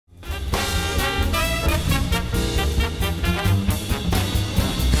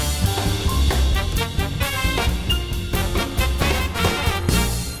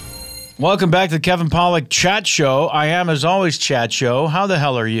Welcome back to the Kevin Pollak Chat Show. I am, as always, Chat Show. How the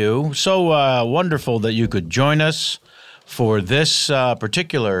hell are you? So wonderful that you could join us for this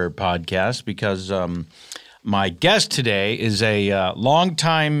particular podcast because my guest today is a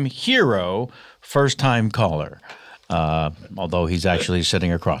longtime hero, first-time caller, although he's actually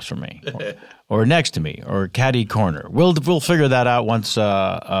sitting across from me or next to me or caddy corner. We'll figure that out once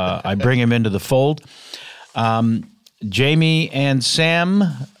I bring him into the fold. Jamie and Sam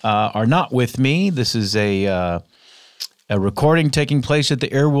are not with me. This is a recording taking place at the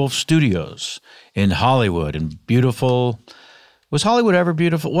Airwolf Studios in Hollywood. And beautiful. Was Hollywood ever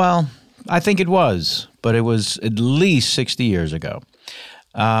beautiful? Well, I think it was, but it was at least 60 years ago.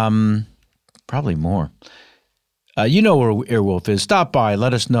 Probably more. You know where Earwolf is. Stop by.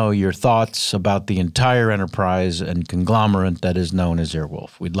 Let us know your thoughts about the entire enterprise and conglomerate that is known as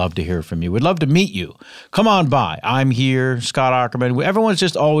Earwolf. We'd love to hear from you. We'd love to meet you. Come on by. I'm here, Scott Ackerman. Everyone's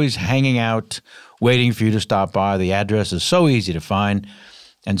just always hanging out, waiting for you to stop by. The address is so easy to find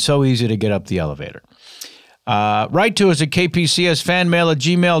and so easy to get up the elevator. Write to us at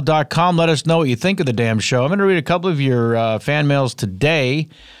kpcsfanmail@gmail.com. Let us know what you think of the damn show. I'm going to read a couple of your fan mails today.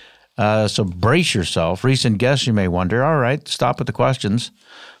 So brace yourself. Recent guests, you may wonder. All right, stop with the questions.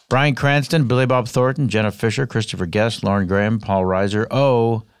 Bryan Cranston, Billy Bob Thornton, Jenna Fisher, Christopher Guest, Lauren Graham, Paul Reiser,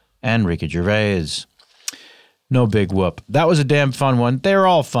 and Ricky Gervais. No big whoop. That was a damn fun one. They're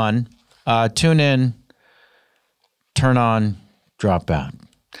all fun. Tune in, turn on, drop out.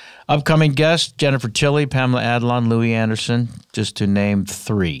 Upcoming guests, Jennifer Tilly, Pamela Adlon, Louis Anderson, just to name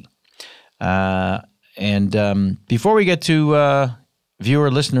three. And before we get to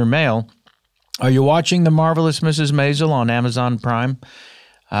viewer-listener mail, are you watching The Marvelous Mrs. Maisel on Amazon Prime?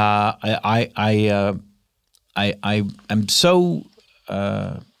 I am so,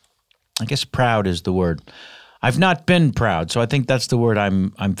 I guess proud is the word. I've not been proud, so I think that's the word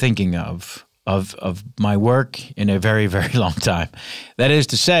I'm thinking of my work in a very, very long time. That is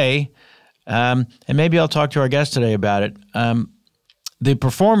to say, and maybe I'll talk to our guest today about it, the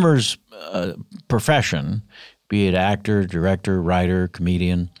performer's profession, be it actor, director, writer,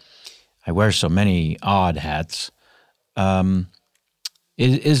 comedian, I wear so many odd hats,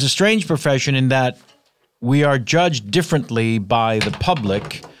 is a strange profession in that we are judged differently by the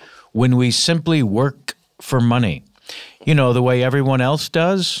public when we simply work for money. You know, the way everyone else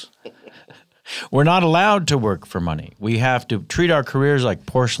does. We're not allowed to work for money. We have to treat our careers like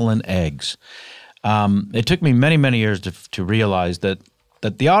porcelain eggs. It took me many, many years to realize that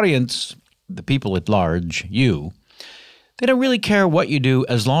the audience, the people at large, you, they don't really care what you do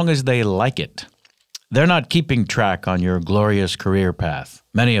as long as they like it. They're not keeping track on your glorious career path.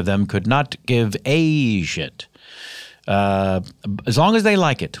 Many of them could not give a shit. As long as they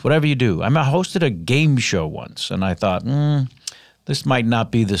like it, whatever you do. I hosted a game show once, and I thought, this might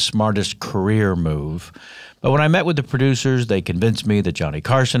not be the smartest career move. But when I met with the producers, they convinced me that Johnny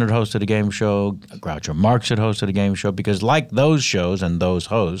Carson had hosted a game show, Groucho Marx had hosted a game show, because like those shows and those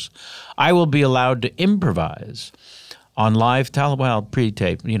hosts, I will be allowed to improvise on live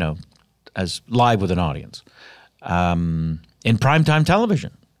pre-tape, as live with an audience, in primetime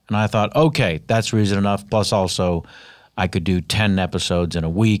television. And I thought, okay, that's reason enough. Plus also, I could do 10 episodes in a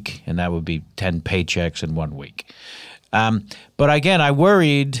week, and that would be 10 paychecks in 1 week. But again, I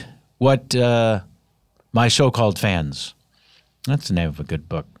worried what my so-called fans, that's the name of a good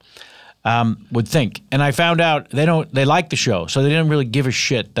book, would think. And I found out they like the show, so they didn't really give a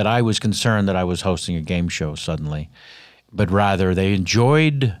shit that I was concerned that I was hosting a game show suddenly, but rather they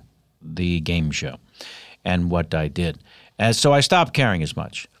enjoyed the game show and what I did. And so I stopped caring as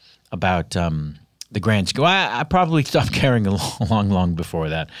much about the grand scheme. I probably stopped caring long before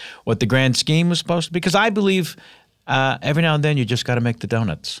that, what the grand scheme was supposed to be, because I believe every now and then you just got to make the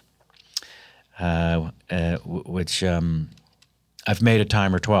donuts, which I've made a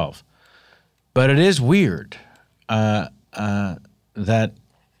time or 12. But it is weird that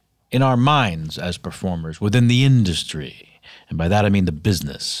in our minds as performers within the industry, and by that I mean the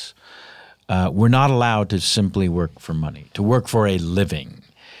business, we're not allowed to simply work for money, to work for a living.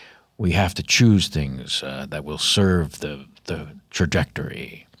 We have to choose things that will serve the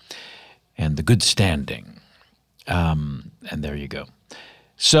trajectory and the good standing. And there you go.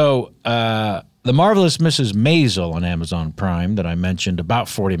 So The Marvelous Mrs. Maisel on Amazon Prime that I mentioned about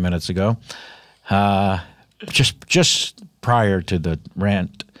 40 minutes ago, just prior to the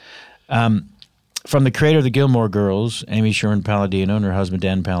rant, from the creator of the Gilmore Girls, Amy Sherman Palladino, and her husband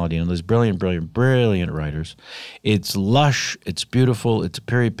Dan Palladino. These brilliant writers. It's lush, it's beautiful, it's a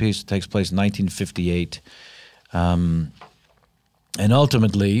period piece that takes place in 1958, and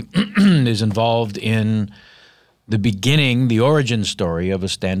ultimately is involved in the beginning, the origin story of a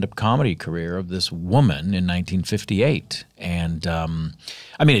stand-up comedy career of this woman in 1958. And, I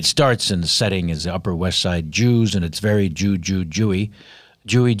mean, it starts in the setting as the Upper West Side Jews, and it's very Jewy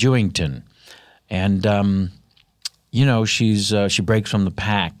Jewington. And, you know, she breaks from the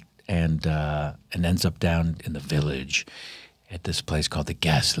pack and ends up down in the village at this place called the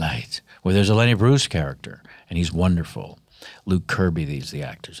Gaslight, where there's a Lenny Bruce character, and he's wonderful. Luke Kirby is the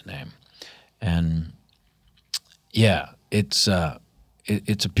actor's name. And yeah, it's a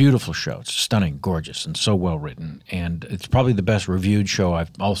beautiful show. It's stunning, gorgeous, and so well written. And it's probably the best reviewed show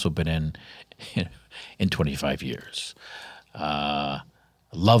I've also been in 25 years. A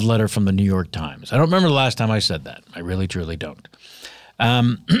love letter from the New York Times. I don't remember the last time I said that. I really, truly don't.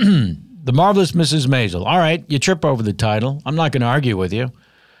 The Marvelous Mrs. Maisel. All right, you trip over the title. I'm not going to argue with you.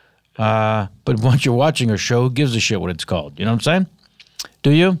 But once you're watching a show, who gives a shit what it's called? You know what I'm saying?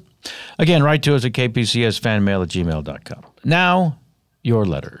 Do you? Again, write to us at kpcsfanmail@gmail.com. Now, your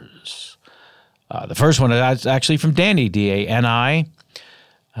letters. The first one is actually from Danny, D-A-N-I,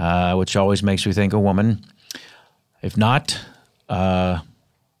 which always makes me think a woman. If not,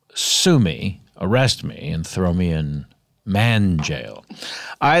 sue me, arrest me, and throw me in man jail.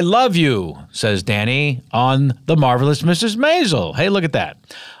 I love you, says Danny, on The Marvelous Mrs. Maisel. Hey, look at that.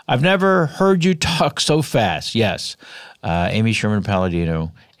 I've never heard you talk so fast. Yes, Amy Sherman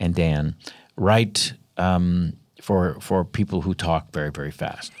Palladino and Dan write for people who talk very, very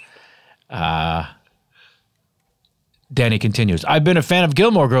fast. Danny continues, I've been a fan of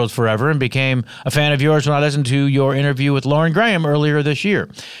Gilmore Girls forever and became a fan of yours when I listened to your interview with Lauren Graham earlier this year,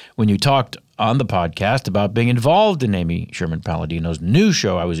 when you talked on the podcast about being involved in Amy Sherman Palladino's new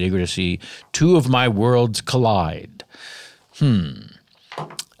show. I was eager to see two of my worlds collide.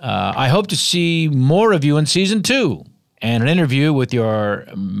 I hope to see more of you in season 2, and an interview with your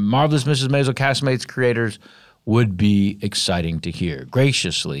Marvelous Mrs. Maisel castmates creators would be exciting to hear.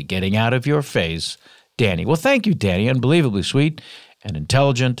 Graciously getting out of your face, Danny. Well, thank you, Danny. Unbelievably sweet and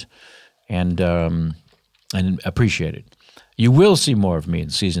intelligent and appreciated. You will see more of me in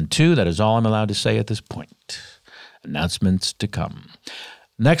season 2. That is all I'm allowed to say at this point. Announcements to come.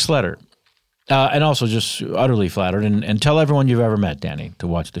 Next letter. And also just utterly flattered. And tell everyone you've ever met, Danny, to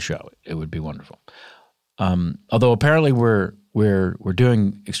watch the show. It would be wonderful. Although apparently we're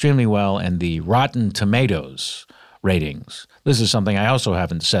doing extremely well in the Rotten Tomatoes ratings. This is something I also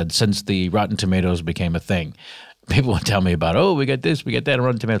haven't said since the Rotten Tomatoes became a thing. People would tell me about, oh, we got this, we got that on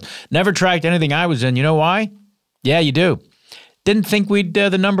Rotten Tomatoes. Never tracked anything I was in. You know why? Yeah, you do. Didn't think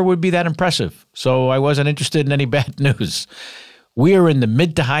the number would be that impressive, so I wasn't interested in any bad news. We are in the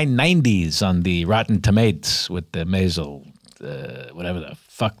mid to high 90s on the Rotten Tomatoes with the Maisel, whatever the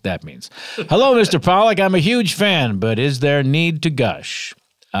fuck that means. Hello, Mr. Pollack. I'm a huge fan, but is there need to gush?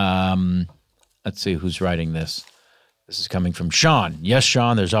 Let's see who's writing this. This is coming from Sean. Yes,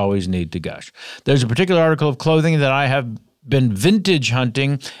 Sean, there's always need to gush. There's a particular article of clothing that I have been vintage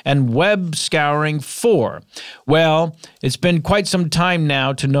hunting and web scouring for. Well, it's been quite some time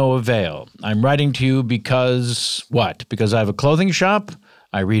now to no avail. I'm writing to you because, what? Because I have a clothing shop?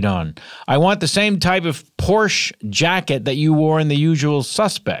 I read on. I want the same type of Porsche jacket that you wore in The Usual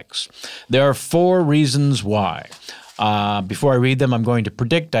Suspects. There are 4 reasons why. Before I read them, I'm going to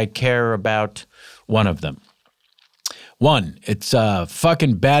predict I care about one of them. 1, it's a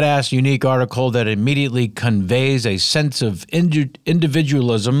fucking badass, unique article that immediately conveys a sense of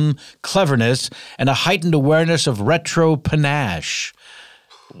individualism, cleverness, and a heightened awareness of retro panache.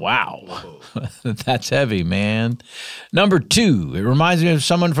 Wow. That's heavy, man. Number 2, it reminds me of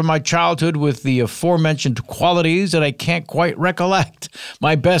someone from my childhood with the aforementioned qualities that I can't quite recollect.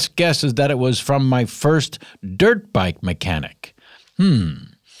 My best guess is that it was from my first dirt bike mechanic.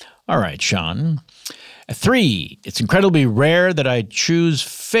 All right, Sean. 3, it's incredibly rare that I choose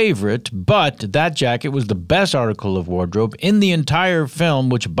favorite, but that jacket was the best article of wardrobe in the entire film,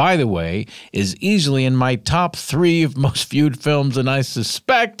 which, by the way, is easily in my top 3 of most viewed films, and I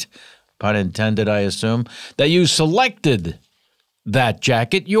suspect, pun intended, I assume, that you selected that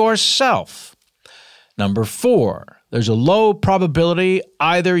jacket yourself. Number 4, there's a low probability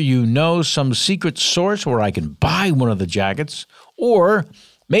either you know some secret source where I can buy one of the jackets, or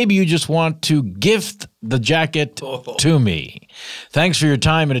maybe you just want to gift the jacket to me. Thanks for your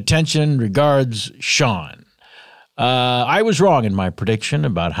time and attention. Regards, Sean. I was wrong in my prediction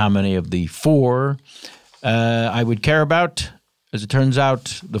about how many of the 4 I would care about. As it turns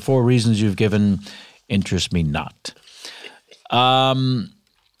out, the 4 reasons you've given interest me not.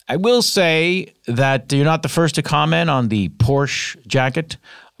 I will say that you're not the first to comment on the Porsche jacket.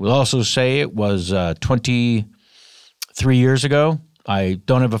 We'll also say it was 23 years ago I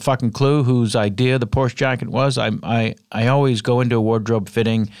don't have a fucking clue whose idea the Porsche jacket was. I always go into a wardrobe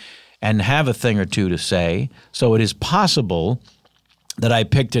fitting and have a thing or two to say. So it is possible that I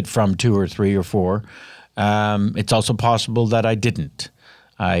picked it from 2 or 3 or 4. It's also possible that I didn't.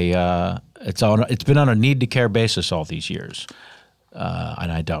 It's been on a need to care basis all these years,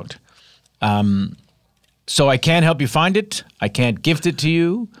 and I don't. So I can't help you find it. I can't gift it to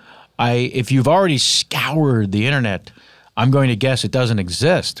you. If you've already scoured the internet, I'm going to guess it doesn't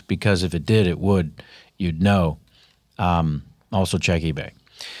exist, because if it did, it would. You'd know. Also check eBay.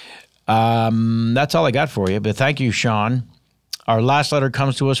 That's all I got for you, but thank you, Sean. Our last letter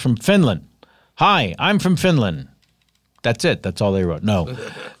comes to us from Finland. Hi, I'm from Finland. That's it. That's all they wrote. No.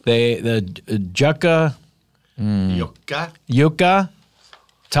 the Jukka. Jukka.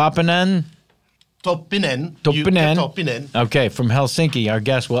 Toppinen. Toppinen. Okay, from Helsinki. Our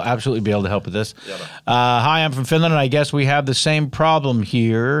guest will absolutely be able to help with this. Hi, I'm from Finland, and I guess we have the same problem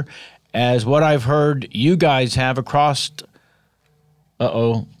here as what I've heard you guys have across.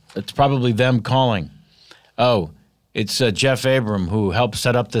 Uh-oh. It's probably them calling. Oh, it's Jeff Abram who helped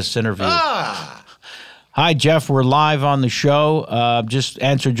set up this interview. Hi, Jeff. We're live on the show. Just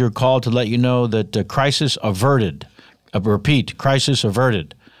answered your call to let you know that crisis averted. Repeat, crisis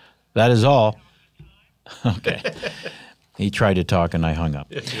averted. That is all. Okay. He tried to talk and I hung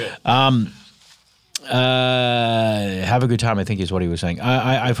up. Have a good time, I think is what he was saying.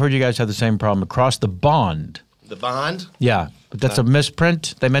 I've heard you guys have the same problem across the bond. The bond? Yeah. But that's a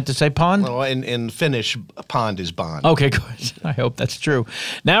misprint. They meant to say pond? Well, in Finnish, pond is bond. Okay, good. I hope that's true.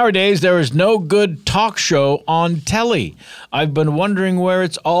 Nowadays, there is no good talk show on telly. I've been wondering where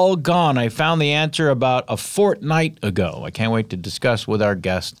it's all gone. I found the answer about a fortnight ago. I can't wait to discuss with our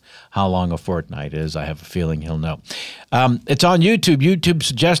guest how long a fortnight is. I have a feeling he'll know. It's on YouTube. YouTube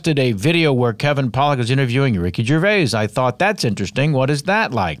suggested a video where Kevin Pollak is interviewing Ricky Gervais. I thought, that's interesting. What is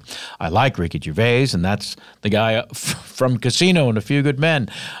that like? I like Ricky Gervais, and that's the guy from Casino and A Few Good Men.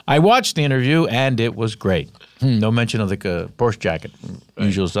 I watched the interview, and it was great. No mention of the Porsche jacket,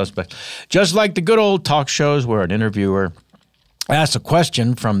 usual suspect. Just like the good old talk shows where an interviewer asks a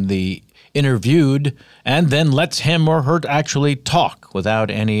question from the interviewed and then lets him or her actually talk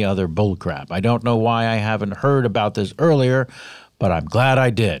without any other bullcrap. I don't know why I haven't heard about this earlier, but I'm glad I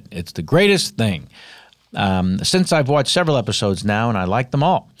did. It's the greatest thing. Since I've watched several episodes now, and I like them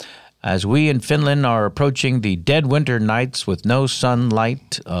all. As we in Finland are approaching the dead winter nights with no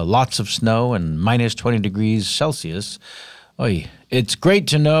sunlight, lots of snow, and minus 20 degrees Celsius, it's great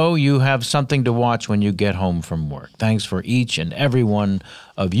to know you have something to watch when you get home from work. Thanks for each and every one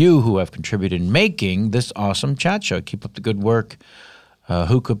of you who have contributed in making this awesome chat show. Keep up the good work.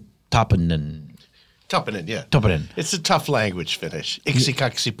 Hukka Toppinen. Toppinen, yeah. Toppinen. It's a tough language, Finnish. Iksi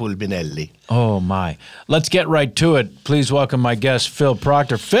kaksi pulminelli. Oh, my. Let's get right to it. Please welcome my guest, Phil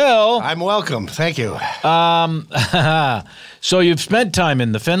Proctor. Phil! I'm welcome. Thank you. So you've spent time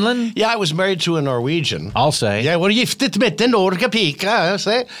in the Finland? Yeah, I was married to a Norwegian. I'll say. Yeah, well, giftet med en Norge-pika,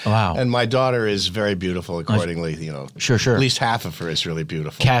 say. Wow. And my daughter is very beautiful, accordingly, you know. Sure. At least half of her is really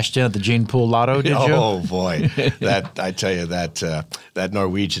beautiful. Cashed in at the Gene Pool Lotto, did you? Oh, boy. I tell you, that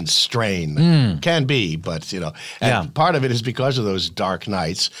Norwegian strain can be, but, you know. And part of it is because of those dark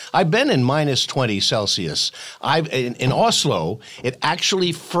nights. I've been in minus 20 Celsius. In Oslo, it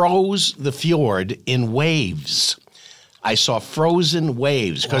actually froze the fjord in waves. I saw frozen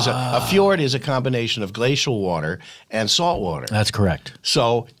waves because a fjord is a combination of glacial water and salt water. That's correct.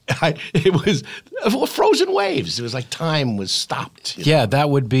 So it was frozen waves. It was like time was stopped. Yeah,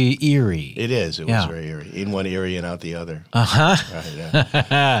 that would be eerie. It is. It was very eerie. In one area and out the other.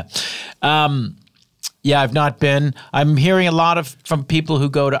 Uh-huh. Yeah, I've not been. I'm hearing a lot from people who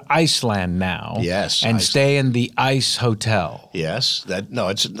go to Iceland now. Yes. And stay in the Ice Hotel. Yes.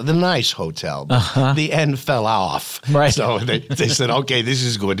 It's the nice hotel. But the end fell off. Right. So they said, okay, this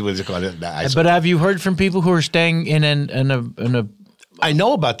is good. We'll call it the Ice But have you heard from people who are staying in a I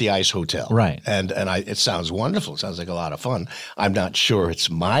know about the Ice Hotel. Right. And it sounds wonderful. It sounds like a lot of fun. I'm not sure it's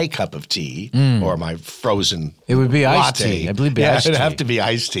my cup of tea or my frozen It would be iced latte. tea. I believe it'd be iced tea. It'd have to be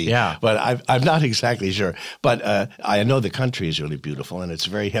iced tea. Yeah. But I'm not exactly sure. But I know the country is really beautiful and it's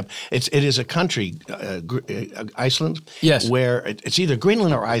very hip. It is a country, Iceland, yes, where it's either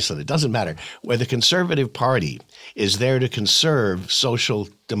Greenland or Iceland. It doesn't matter. Where the Conservative Party is there to conserve social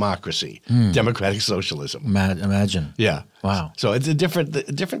democracy, democratic socialism. Imagine. Yeah. Wow. So it's a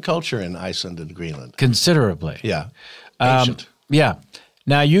different culture in Iceland and Greenland. Considerably. Yeah. Ancient. Yeah.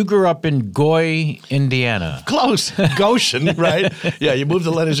 Now, you grew up in Goy, Indiana. Close. Goshen, right? Yeah, you move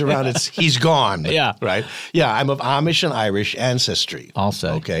the letters around, he's gone. Yeah. Right? Yeah, I'm of Amish and Irish ancestry.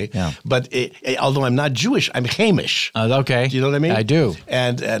 Also. Okay? Yeah. But although I'm not Jewish, I'm Hamish. Okay. Do you know what I mean? I do.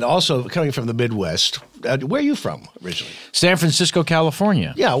 And also, coming from the Midwest, where are you from originally? San Francisco,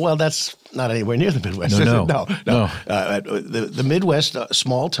 California. Yeah, well, that's not anywhere near the Midwest, is No. it? No. The Midwest,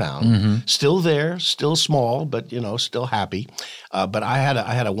 small town, still there, still small, but still happy. But I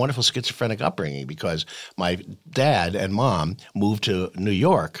had a wonderful schizophrenic upbringing because my dad and mom moved to New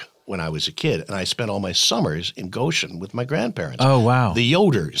York when I was a kid, and I spent all my summers in Goshen with my grandparents. Oh, wow. The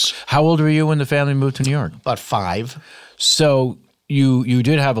Yoders. How old were you when the family moved to New York? About 5. So you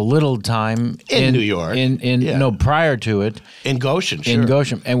did have a little time in New York. Prior to it. In Goshen, sure. In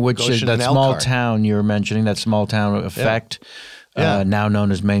Goshen, and which Goshen that and small Elkhart. town you were mentioning, that small town effect, now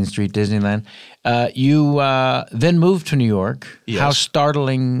known as Main Street Disneyland. You then moved to New York. Yes. How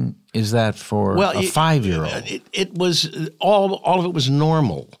startling is that for a 5-year-old? It was all of it was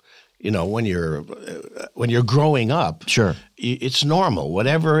normal. When you're growing up, Sure, it's normal.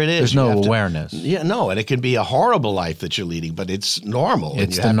 Whatever it is, there's no awareness. And it can be a horrible life that you're leading, but it's normal.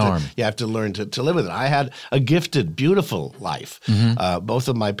 It's the norm. You have to learn to live with it. I had a gifted, beautiful life. Both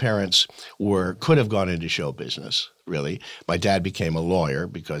of my parents could have gone into show business. Really, my dad became a lawyer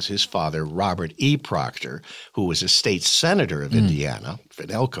because his father, Robert E. Proctor, who was a state senator of Indiana,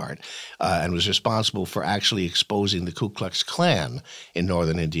 in Elkhart, and was responsible for actually exposing the Ku Klux Klan in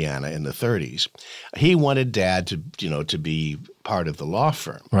northern Indiana in the 30s. He wanted Dad to be part of the law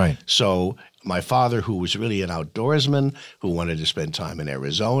firm. Right. So my father, who was really an outdoorsman, who wanted to spend time in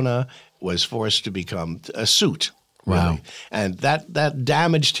Arizona, was forced to become a suit. Really. Wow. And that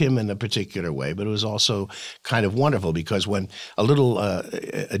damaged him in a particular way, but it was also kind of wonderful because when a little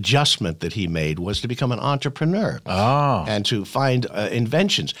adjustment that he made was to become an entrepreneur and to find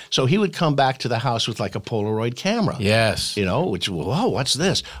inventions. So he would come back to the house with like a Polaroid camera. Yes. Which, whoa, what's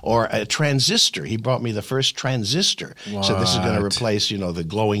this? Or a transistor. He brought me the first transistor. What? So this is going to replace, the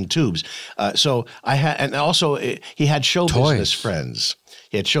glowing tubes. So I had, and also he had show business friends.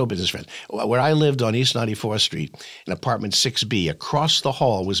 He had show business friends. Where I lived on East 94th Street, in apartment 6B, across the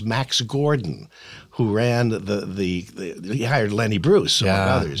hall was Max Gordon, who ran he hired Lenny Bruce, among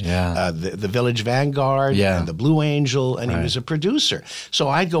others, the Village Vanguard and the Blue Angel, and he was a producer. So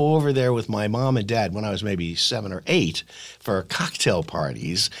I'd go over there with my mom and dad when I was maybe 7 or 8 for cocktail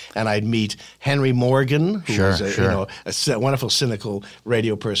parties, and I'd meet Henry Morgan, who was a wonderful cynical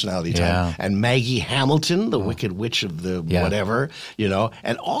radio personality type, and Maggie Hamilton, the Wicked Witch of the whatever,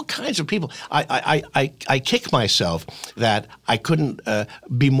 and all kinds of people. I kick myself that I couldn't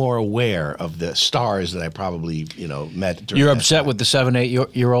be more aware of the stars that I probably met. During You're upset with the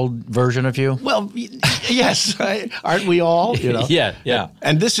 7-8-year-old version of you? Well, yes, aren't we all? Yeah.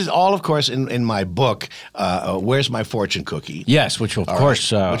 And this is all, of course, in my book. Where's My Fortune Cookie? Yes, which we'll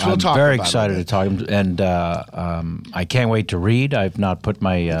which we'll I'm talk very about excited to talk, and I can't wait to read. I've not put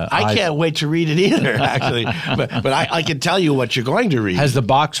my. I can't wait to read it either, actually. but I can tell you what you're going to read. Has the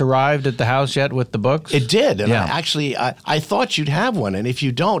box arrived at the house yet with the books? It did, and I thought you'd have one, and if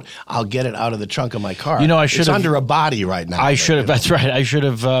you don't, I'll get it out of the trunk of my car. I should have. It's under a body right now. I should have. That's right. I should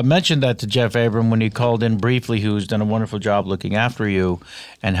have mentioned that to Jeff Abram when he called in briefly, who's done a wonderful job looking after you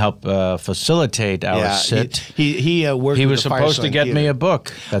and help facilitate our sit. He worked. He with was the supposed to Firesign get Theatre. me a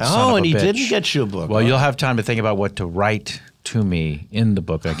book. And he didn't get you a book. Well, you'll have time to think about what to write to me in the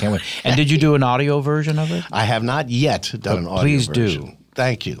book. I can't wait. And did you do an audio version of it? I have not yet done an audio please version. do.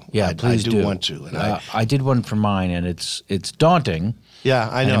 Thank you. Yeah, please do. I do want to. And I did one for mine, and it's daunting. Yeah,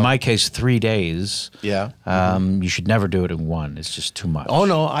 I know. And in my case, 3 days. Yeah. You should never do it in one. It's just too much. Oh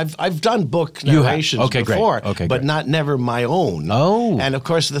no, I've done book narrations before, but never my own. Oh. And of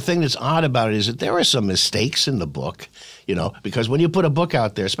course, the thing that's odd about it is that there are some mistakes in the book. Because when you put a book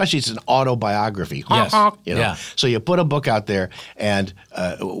out there, especially it's an autobiography, so you put a book out there, and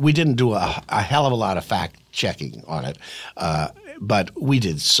we didn't do a hell of a lot of fact checking on it. But we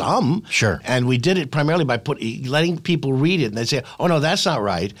did some. Sure. And we did it primarily by letting people read it, and they say, oh, no, that's not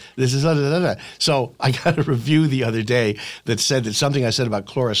right. This is da-da-da-da. So I got a review the other day that said that something I said about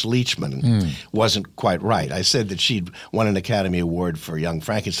Cloris Leachman wasn't quite right. I said that she'd won an Academy Award for Young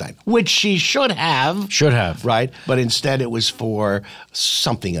Frankenstein, which she should have. Should have. Right? But instead it was for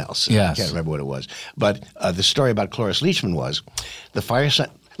something else. Yes. I can't remember what it was. But the story about Cloris Leachman was the Firesign.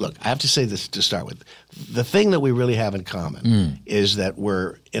 Look, I have to say this to start with. The thing that we really have in common is that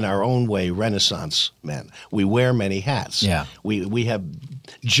we're in our own way, Renaissance men. We wear many hats. Yeah. We have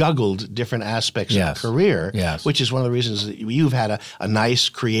juggled different aspects Yes. of a career, Yes. which is one of the reasons that you've had a nice,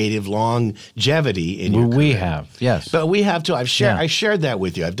 creative longevity in your We career. have, yes. But we have too. I Yeah. shared that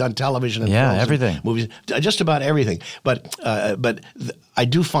with you. I've done television and Yeah, films and everything. movies, just about everything. But I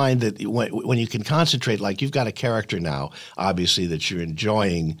do find that when you can concentrate, like you've got a character now, obviously that you're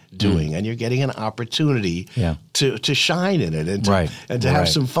enjoying doing, and you're getting an opportunity Yeah. to shine in it and to, Right. and to have Right.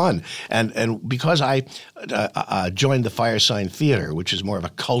 some fun. And because I joined the Firesign Theatre, which is more of a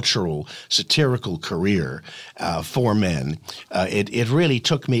cultural, satirical career for men, it really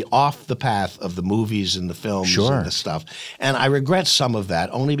took me off the path of the movies and the films Sure. and the stuff. And I regret some of that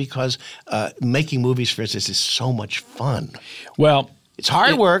only because making movies, for instance, is so much fun. Well, It's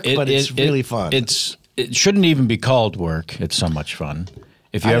hard work, but it's really fun. It shouldn't even be called work. It's so much fun.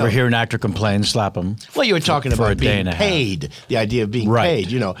 If you I ever know. hear an actor complain, slap him. Well, you were talking for a about day being and a half. paid, the idea of being Right.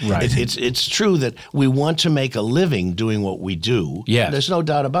 paid. You know, Right. it's true that we want to make a living doing what we do. Yes. There's no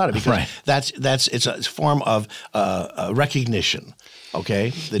doubt about it because Right. it's a form of recognition.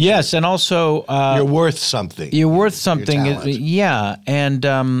 Okay. That Yes, and also you're worth something. you're worth something. Your talent. Yeah,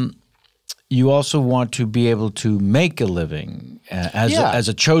 and you also want to be able to make a living as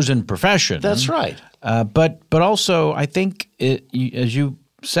a chosen profession. That's right. But also, I think as you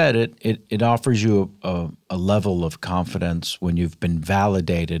said, it offers you a level of confidence when you've been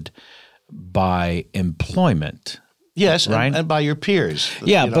validated by employment. Yes, Right? and by your peers.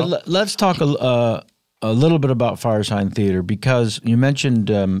 Yeah, you know? but let's talk a little bit about Firesign Theatre because you mentioned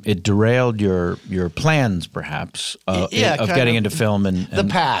it derailed your plans, perhaps, of kind getting of into film and the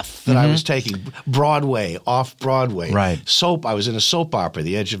path that I was taking, Broadway, off Broadway, Right. Soap. I was in a soap opera,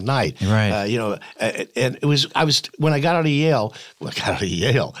 The Edge of Night, Right. and it was. I was when I got out of Yale. Well, I got out of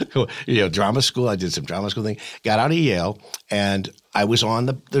Yale, drama school. I did some drama school thing. Got out of Yale, and I was on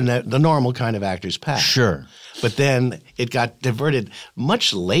the normal kind of actor's path. Sure. But then it got diverted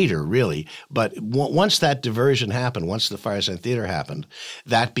much later, really. But once that diversion happened, once the Firesign Theatre happened,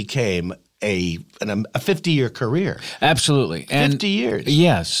 that became a 50-year career. Absolutely. 50 years.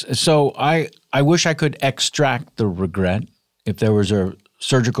 Yes. So I wish I could extract the regret. If there was a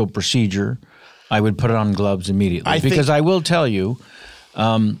surgical procedure, I would put it on gloves immediately. Because I will tell you,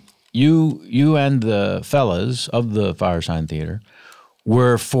 you and the fellas of the Firesign Theatre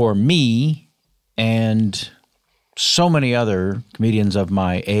were, for me and so many other comedians of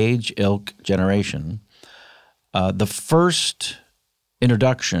my age, ilk, generation, the first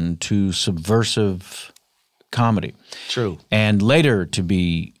introduction to subversive comedy. True. And later to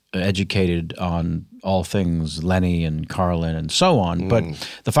be educated on all things Lenny and Carlin and so on. But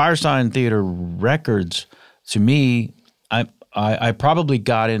the Firesign Theatre records, to me, I probably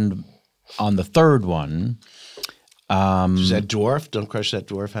got in on the third one. Is that Dwarf? Don't Crush That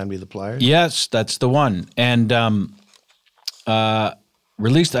Dwarf, Hand Me the Pliers? Yes, that's the one. And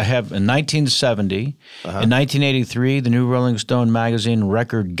released, I have in 1970. In 1983, the New Rolling Stone magazine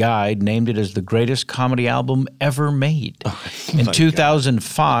Record Guide named it as the greatest comedy album ever made. In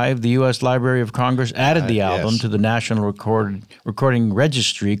 2005, the U.S. Library of Congress added the album to the National Recording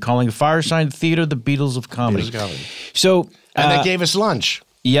Registry, calling Firesign Theatre the Beatles of comedy. So, and they gave us lunch.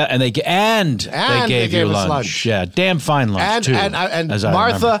 Yeah, and they gave you us lunch. Yeah, damn fine lunch too. And as I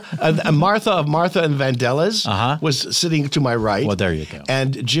Martha of Martha and Vandellas was sitting to my right. Well, there you go.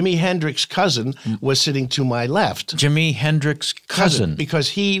 And Jimi Hendrix's cousin was sitting to my left. Jimi Hendrix's cousin, because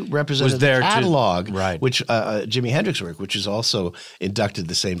he represented was there the catalog, right? Which Jimi Hendrix work, which is also inducted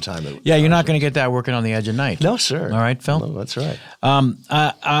the same time. Yeah, you're not going to get that working on The Edge of Night. No, sir. All right, Phil. No, that's right.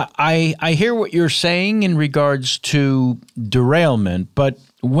 I hear what you're saying in regards to derailment, but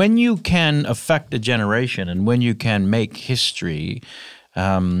when you can affect a generation and when you can make history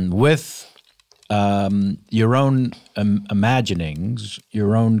with your own imaginings,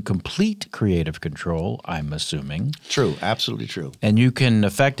 your own complete creative control, I'm assuming. True, absolutely true. And you can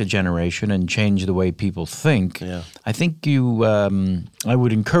affect a generation and change the way people think. Yeah. I think I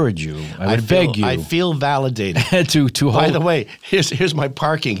would encourage you. I would beg you. I feel validated. to hold. By the way, here's my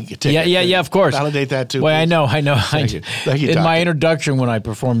parking ticket. Yeah, of course. Validate that too. Well, please. I know. Thank you. Thank you, in Doctor. my introduction, when I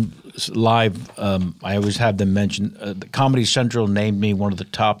performed live, I always have them mention Comedy Central named me one of the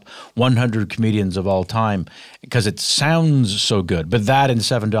top 100 comedians of all time because it sounds so good. But that and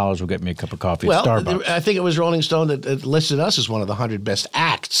 $7 will get me a cup of coffee at Starbucks. I think it was Rolling Stone that listed us as one of the 100 best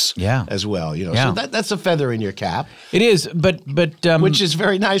acts. Yeah. As well, Yeah. So that's a feather in your cap. It is, but which is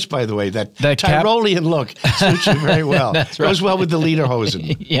very nice, by the way. That cap- Tyrolean look suits you very well. That's right. Goes well with the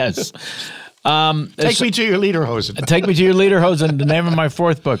lederhosen. Yes. Take me to your Lederhosen. Take me to your Lederhosen, the name of my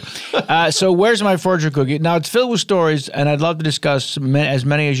fourth book. So where's my fortune cookie? Now, it's filled with stories, and I'd love to discuss as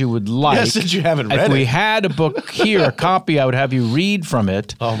many as you would like. Yes, since you haven't read it. If we had a book here, a copy, I would have you read from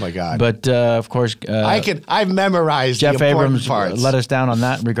it. Oh, my God. But, of course... I've memorized Jeff the important Abrams parts. let us down on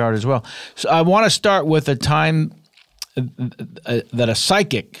that regard as well. So I want to start with a time that a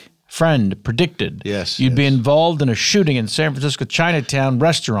psychic friend predicted you'd be involved in a shooting in San Francisco Chinatown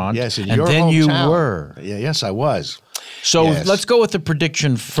restaurant. Yes, in and your then hometown. You were. Yeah, yes, I was. So let's go with the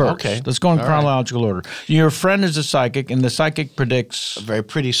prediction first. Okay. Let's go in chronological order. Your friend is a psychic, and the psychic predicts... A very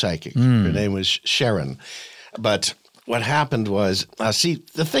pretty psychic. Her name was Sharon. But what happened was, see,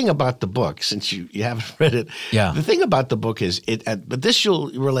 the thing about the book, since you haven't read it, the thing about the book is, but this you'll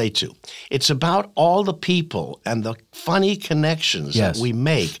relate to, it's about all the people and the funny connections that we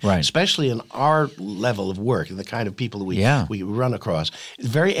make, especially in our level of work and the kind of people that we run across. It's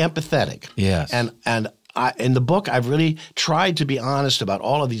very empathetic. Yes. And in the book, I've really tried to be honest about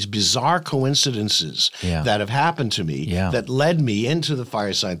all of these bizarre coincidences that have happened to me that led me into the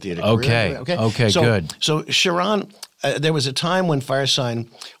Firesign Theatre career. Okay, good. So Sharon... there was a time when Firesign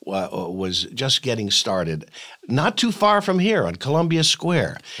was just getting started, not too far from here on Columbia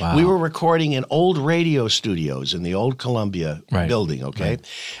Square. Wow. We were recording in old radio studios in the old Columbia building,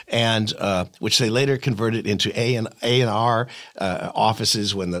 and which they later converted into A&R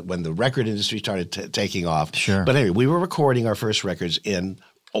offices when the record industry started taking off. Sure. But anyway, we were recording our first records in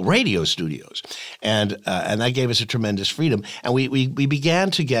radio studios, and that gave us a tremendous freedom, and we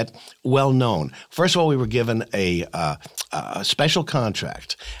began to get well known. First of all, we were given a special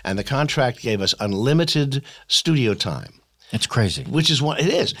contract, and the contract gave us unlimited studio time. It's crazy. Which is what it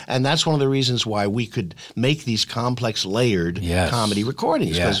is. And that's one of the reasons why we could make these complex layered comedy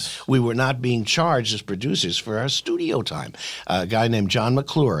recordings, because we were not being charged as producers for our studio time. A guy named John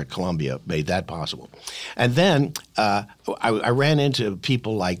McClure at Columbia made that possible. And then I ran into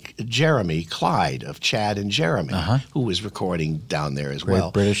people like Jeremy Clyde of Chad and Jeremy, who was recording down there as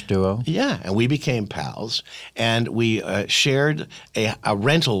well. Great British duo. Yeah, and we became pals, and we shared a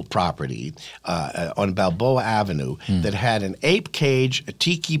rental property on Balboa Avenue that had an ape cage, a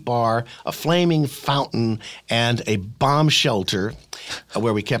tiki bar, a flaming fountain, and a bomb shelter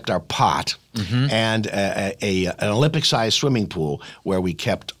where we kept our pot. And an Olympic-sized swimming pool where we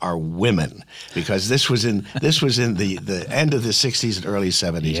kept our women, because this was in the end of the 60s and early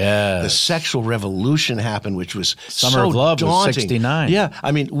 70s. Yes. The sexual revolution happened, which was Summer of Love daunting. was 69. Yeah,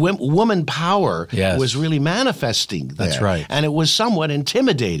 I mean, woman power was really manifesting there. That's right. And it was somewhat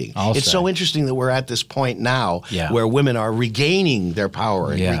intimidating. It's so interesting that we're at this point now where women are regaining their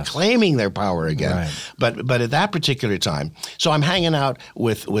power and reclaiming their power again. Right. But at that particular time, so I'm hanging out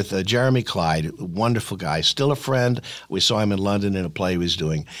with Jeremy Clyde, wonderful guy, still a friend. We saw him in London in a play he was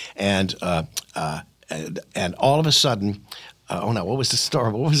doing, and all of a sudden, oh no, what was the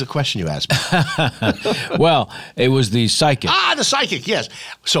story? What was the question you asked me? Well, it was the psychic. The psychic, yes.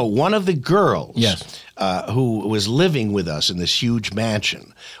 So one of the girls who was living with us in this huge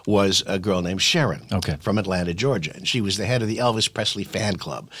mansion was a girl named Sharon from Atlanta, Georgia, and she was the head of the Elvis Presley fan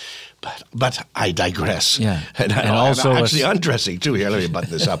club. But I digress. Yeah. And also I'm actually undressing too. Here, let me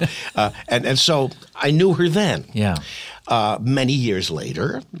button this up. And so I knew her then. Yeah. Many years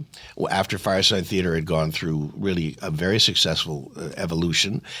later, after Firesign Theatre had gone through really a very successful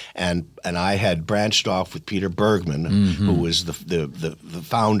evolution, and I had branched off with Peter Bergman, who was the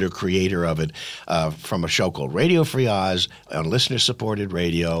founder, creator of it, from a show called Radio Free Oz on listener-supported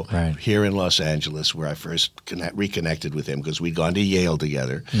radio here in Los Angeles, where I first reconnected with him because we'd gone to Yale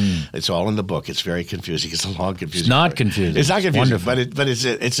together. It's all in the book. It's very confusing. It's a long, confusing. It's not confusing. It's not confusing, Wonderful. but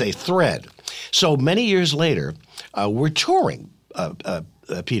it's a thread. So many years later, we're touring,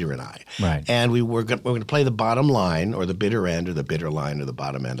 Peter and I. Right. And we're going to play the bottom line, or the bitter end, or the bitter line, or the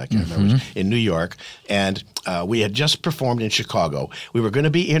bottom end, I can't remember, in New York. And we had just performed in Chicago. We were going to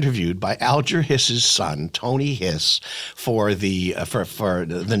be interviewed by Alger Hiss's son, Tony Hiss, for the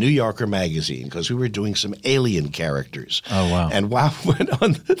New Yorker magazine, because we were doing some alien characters. Oh, wow. And while we went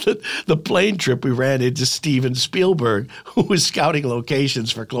on the plane trip, we ran into Steven Spielberg, who was scouting locations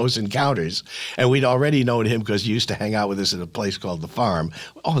for Close Encounters. And we'd already known him because he used to hang out with us at a place called The Farm.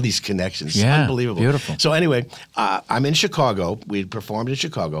 All these connections. Yeah, unbelievable. Beautiful. So anyway, I'm in Chicago. We performed in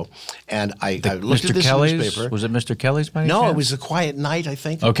Chicago, and I looked at this newspaper. Was it Mr. Kelly's by any No, chance? it was The Quiet Night, I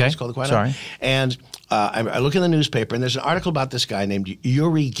think. Okay. It's called The Quiet Sorry. Night. And I look in the newspaper, and there's an article about this guy named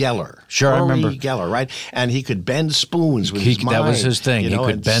Uri Geller. Sure, I remember. Uri Geller, right? And he could bend spoons with his mind. That was his thing. He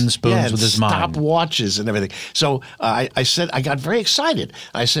could bend spoons with his mind. Stop watches and everything. So I said, I got very excited.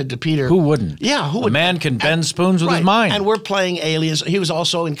 I said to Peter, who wouldn't? Yeah, who would? A man can bend spoons with his mind. And we're playing aliens. He was was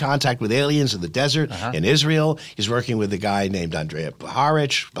also in contact with aliens in the desert in Israel. He's working with a guy named Andrea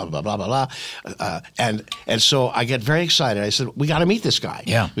Baharic, blah, blah, blah, blah, blah. And so I get very excited. I said, we got to meet this guy.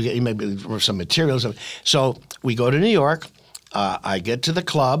 Yeah. We get maybe some materials. So we go to New York. I get to the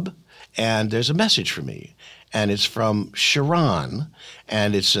club, and there's a message for me. And it's from Sharon,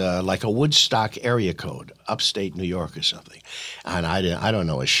 and it's like a Woodstock area code, upstate New York or something. And I don't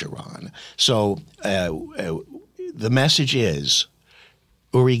know a Sharon. So the message is,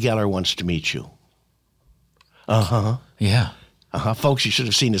 Uri Geller wants to meet you. Yeah. Folks, you should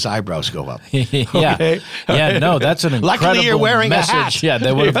have seen his eyebrows go up. Yeah. Okay? Yeah, no, that's an incredible Luckily you're wearing message. a hat. Yeah,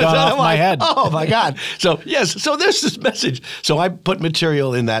 that would have gone off my head. Oh, my God. So, yes, so there's this message. So I put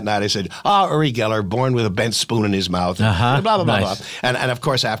material in that night. I said, Uri Geller, born with a bent spoon in his mouth. Blah, blah, blah, nice. blah. And, of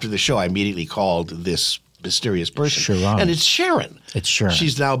course, after the show, I immediately called this mysterious person. Sharon. And it's Sharon. It's Sharon.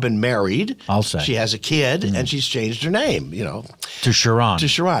 She's now been married. I'll say. She has a kid, and she's changed her name, To Sharon. To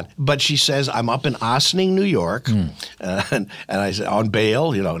Sharon. But she says, I'm up in Ossining, New York. And I said, on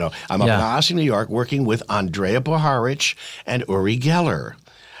bail, no. I'm up in Ossining, New York, working with Andrea Baharic and Uri Geller.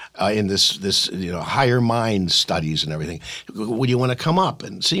 In this higher mind studies and everything. Would you want to come up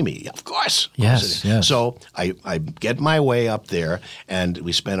and see me? Of course. Yes. So I get my way up there, and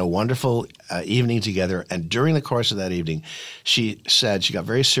we spent a wonderful evening together. And during the course of that evening, she said, she got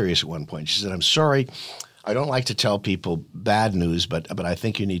very serious at one point. She said, I'm sorry, I don't like to tell people bad news, but I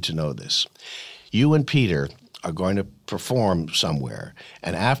think you need to know this. You and Peter are going to perform somewhere,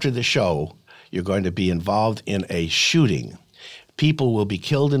 and after the show, you're going to be involved in a shooting. People will be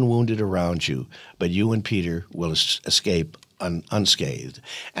killed and wounded around you, but you and Peter will escape unscathed.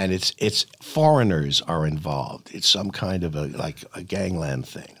 And it's foreigners are involved. It's some kind of a gangland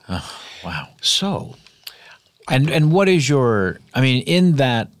thing. Oh, wow. So, and what is in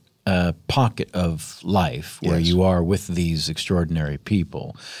that pocket of life where you are with these extraordinary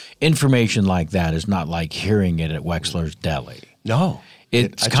people, information like that is not like hearing it at Wexler's Deli. No.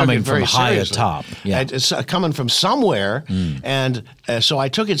 It's coming from high atop. Yeah. It's coming from somewhere, and so I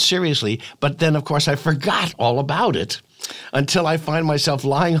took it seriously. But then, of course, I forgot all about it until I find myself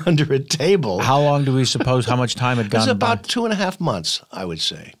lying under a table. How long do we suppose, how much time had gone by? It was about 2.5 months, I would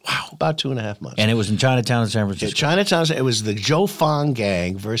say. Wow. About 2.5 months. And it was in Chinatown, San Francisco? Chinatown, it was the Zhou Fang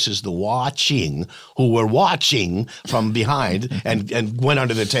gang versus the Watching, who were watching from behind and went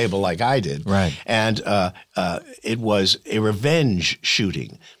under the table like I did. Right. And it was a revenge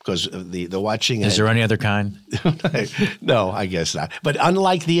shooting because the Watching. Is there any other kind? No, I guess not. But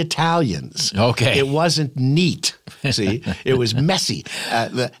unlike the Italians, it wasn't neat. See, it was messy.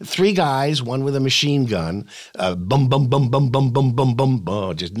 The 3 guys, one with a machine gun, bum, bum, bum, bum, bum, bum, bum, bum,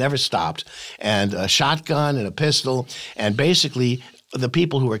 bum, just never stopped, and a shotgun and a pistol, and basically the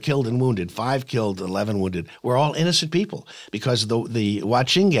people who were killed and wounded, 5 killed, 11 wounded, were all innocent people because the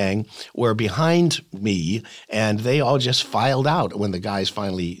Watching gang were behind me, and they all just filed out when the guys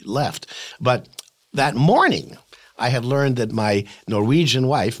finally left. But that morning, I had learned that my Norwegian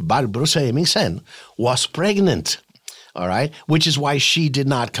wife, Barbro Semingsen, was pregnant. All right, which is why she did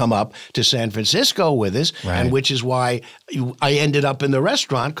not come up to San Francisco with us, and which is why I ended up in the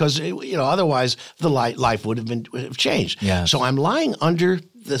restaurant because otherwise the life would have changed. Yes. So I'm lying under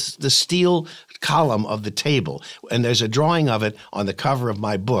the steel column of the table, and there's a drawing of it on the cover of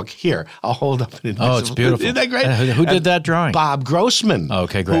my book. Here, I'll hold up an invisible. Oh, it's beautiful. Isn't that great? Who did that drawing? Bob Grossman.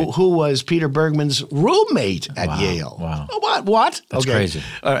 Okay, great. Who was Peter Bergman's roommate at Yale. Wow. What? That's crazy.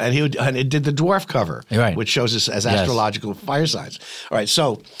 And it did the dwarf cover, which shows us as astrological fire signs. All right,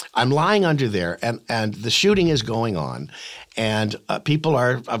 so I'm lying under there, and the shooting is going on, and people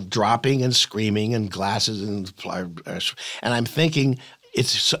are dropping and screaming, and glasses and I'm thinking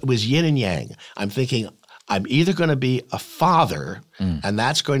it was yin and yang. I'm thinking I'm either going to be a father, and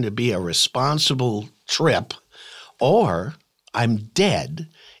that's going to be a responsible trip, or I'm dead,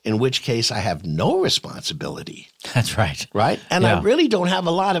 in which case I have no responsibility. That's right. Right? And I really don't have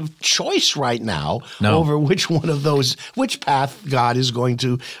a lot of choice right now over which path God is going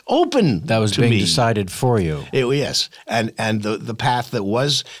to open that was to being me. decided for you. Yes. And the path that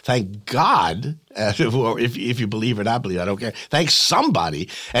was, thank God, or if you believe or not believe, I don't care. Thank somebody.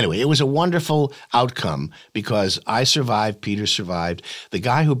 Anyway, it was a wonderful outcome because I survived, Peter survived. The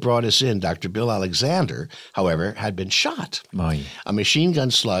guy who brought us in, Dr. Bill Alexander, however, had been shot. Oh, yeah. A machine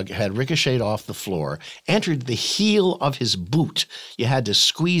gun slug had ricocheted off the floor, entered the heel of his boot. You had to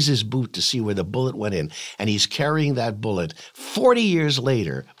squeeze his boot to see where the bullet went in. And he's carrying that bullet 40 years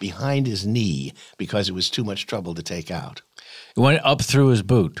later behind his knee because it was too much trouble to take out. It went up through his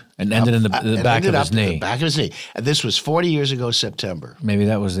boot And ended in the back of his knee. The back of his knee. And this was 40 years ago, September. Maybe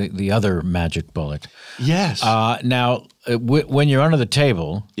that was the other magic bullet. Yes. Now, when you're under the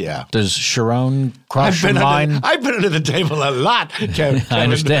table, does Sharon cross your mind? I've been under the table a lot, Kevin. I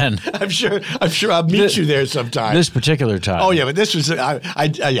understand. I'm sure I'll meet you there sometime. This particular time. Oh, yeah, but this was,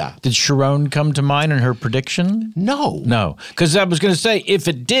 yeah. Did Sharon come to mind in her prediction? No. No. Because I was going to say, if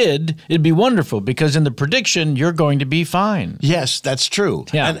it did, it'd be wonderful, because in the prediction, you're going to be fine. Yes, that's true.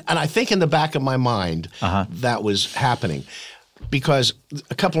 Yeah. And I think in the back of my mind, that was happening. Because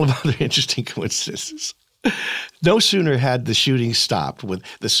a couple of other interesting coincidences. No sooner had the shooting stopped, with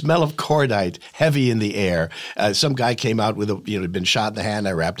the smell of cordite heavy in the air. Some guy came out with had been shot in the hand.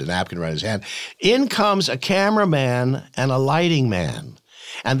 I wrapped a napkin around his hand. In comes a cameraman and a lighting man,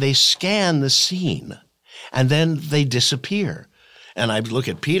 and they scan the scene, and then they disappear. And I look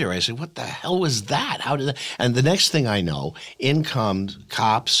at Peter. I say, "What the hell was that? How did that?" And the next thing I know, in comes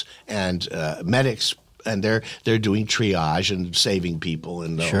cops and medics. And they're doing triage and saving people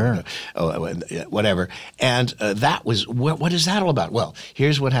and whatever. And that was what is that all about? Well,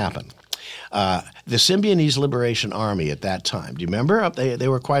 here's what happened. The Symbionese Liberation Army at that time. Do you remember? They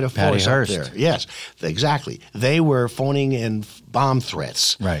were quite a force up there. Yes, exactly. They were phoning in bomb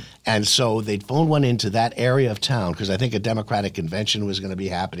threats. Right. And so they'd phone one into that area of town because I think a Democratic convention was going to be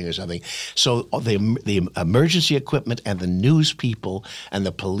happening or something. So the emergency equipment and the news people and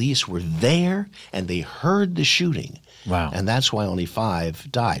the police were there, and they heard the shooting. Wow. And that's why only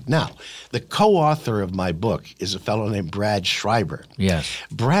 5 died. Now, the co-author of my book is a fellow named Brad Schreiber. Yes.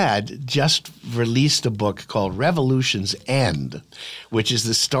 Brad just released a book called Revolution's End, which is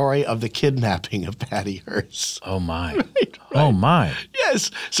the story of the kidnapping of Patty Hearst. Oh, my. Right. Oh, my.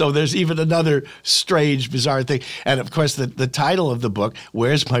 Yes. So there's even another strange, bizarre thing. And, of course, the title of the book,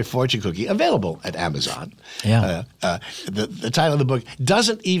 Where's My Fortune Cookie, available at Amazon. Yeah. The title of the book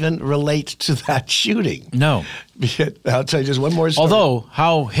doesn't even relate to that shooting. No. I'll tell you just one more story. Although,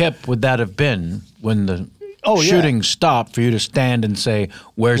 how hip would that have been when the shooting stopped for you to stand and say,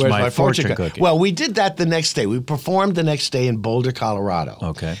 where's my fortune cookie? Well, we did that the next day. We performed the next day in Boulder, Colorado.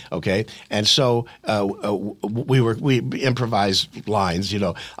 Okay. Okay. And so we improvised lines.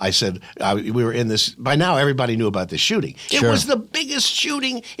 I said we were in this. By now, everybody knew about this shooting. Sure. It was the biggest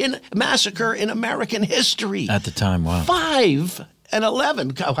shooting massacre in American history. At the time, wow. 5 and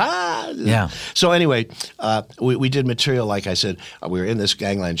 11. Yeah. So anyway, we did material, like I said. We were in this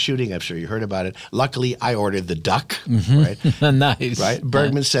gangland shooting. I'm sure you heard about it. Luckily, I ordered the duck, right? Nice. Right?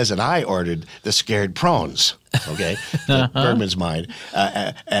 Bergman says, and I ordered the scared prawns, okay? Bergman's mind.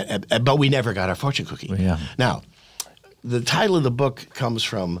 But we never got our fortune cookie. Yeah. Now, the title of the book comes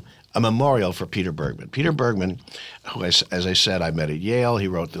from a memorial for Peter Bergman. Peter Bergman, who, as I said, I met at Yale. He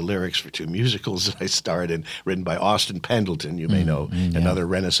wrote the lyrics for 2 musicals that I starred in, written by Austin Pendleton, you may know, another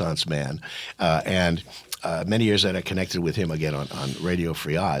Renaissance man. And many years that I connected with him again on Radio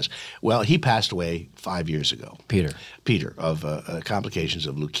Free Oz. Well, he passed away 5 years ago. Peter, of complications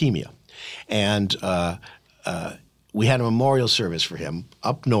of leukemia. And we had a memorial service for him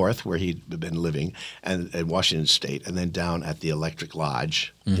up north where he'd been living and in Washington State, and then down at the Electric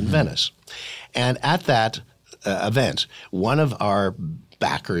Lodge in Venice. And at that event, one of our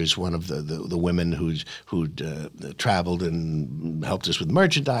backers, one of the women who'd traveled and helped us with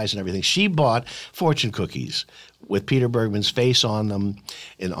merchandise and everything, she bought fortune cookies with Peter Bergman's face on them,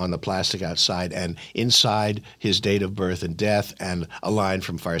 on the plastic outside, and inside his date of birth and death, and a line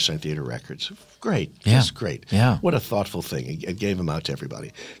from Firesign Theatre records. Great. Yeah. Just great. Yeah. What a thoughtful thing. It gave them out to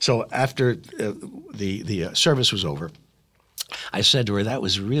everybody. So after the service was over, I said to her, "That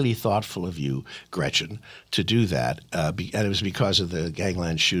was really thoughtful of you, Gretchen, to do that, and it was because of the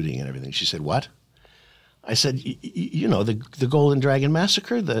gangland shooting and everything." She said, "What?" I said, the Golden Dragon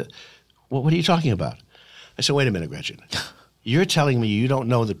Massacre? What are you talking about?" I said, "Wait a minute, Gretchen. You're telling me you don't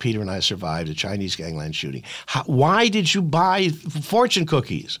know that Peter and I survived a Chinese gangland shooting. Why did you buy fortune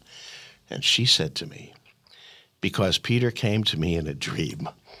cookies?" And she said to me, "Because Peter came to me in a dream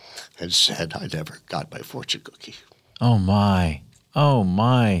and said I never got my fortune cookie." Oh, my. Oh,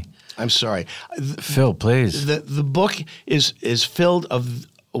 my. I'm sorry. Phil, please. The book is filled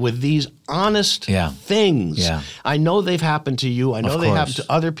with these honest things. Yeah. I know they've happened to you. I know they happened to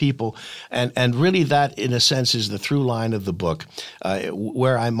other people. And really that, in a sense, is the through line of the book,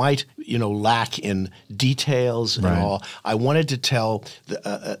 where I might, lack in details and all. I wanted to tell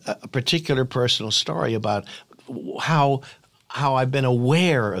a particular personal story about how how I've been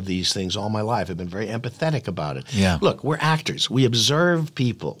aware of these things all my life. I've been very empathetic about it. Yeah. Look, we're actors. We observe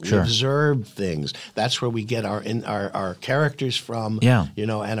people. Sure. We observe things. That's where we get our characters from. Yeah. You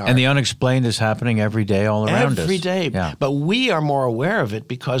know, and the unexplained is happening every day all around us. Every day. Yeah. But we are more aware of it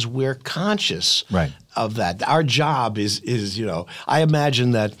because we're conscious of that. Our job is you know, I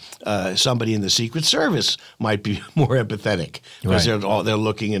imagine that somebody in the Secret Service might be more empathetic because they're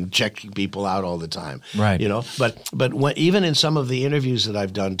looking and checking people out all the time. Right. You know, but even in some of the interviews that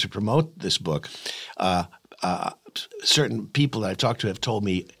I've done to promote this book, certain people that I've talked to have told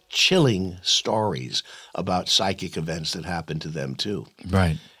me chilling stories about psychic events that happened to them too.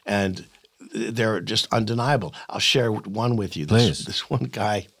 Right. And they're just undeniable. I'll share one with you. Please. This one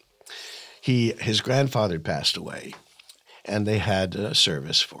guy, his grandfather passed away, and they had a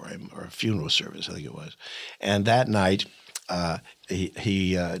service for him, or a funeral service, I think it was. And that night,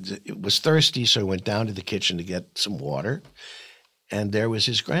 he was thirsty, so he went down to the kitchen to get some water. And there was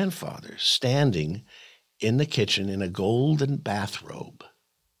his grandfather standing in the kitchen in a golden bathrobe.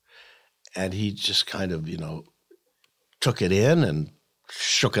 And he just kind of, you know, took it in and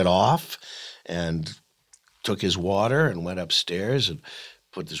shook it off and took his water and went upstairs and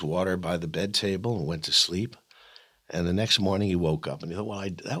put his water by the bed table and went to sleep. And the next morning he woke up and he thought, well,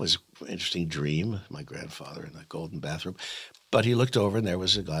 that was an interesting dream, my grandfather in that golden bathrobe. But he looked over and there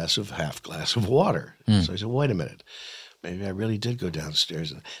was half glass of water. So he said, wait a minute, maybe I really did go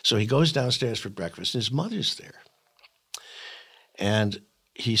downstairs. So he goes downstairs for breakfast and his mother's there. And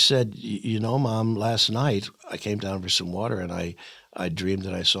he said, you know, Mom, last night I came down for some water and I dreamed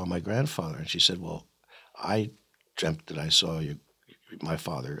that I saw my grandfather. And she said, well, I dreamt that I saw my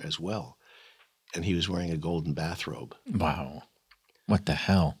father as well. And he was wearing a golden bathrobe. Wow. What the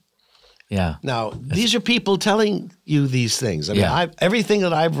hell? Yeah. Now, these are people telling you these things. I mean, everything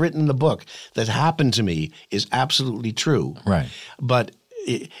that I've written in the book that happened to me is absolutely true. Right. But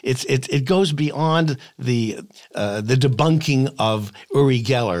it goes beyond the debunking of Uri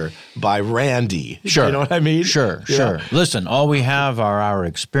Geller by Randy. Sure. You know what I mean? Sure. Listen, all we have are our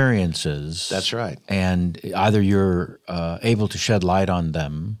experiences. That's right. And either you're able to shed light on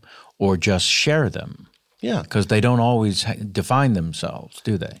them or just share them. Yeah. Because they don't always define themselves,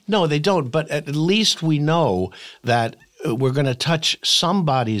 do they? No, they don't. But at least we know that we're going to touch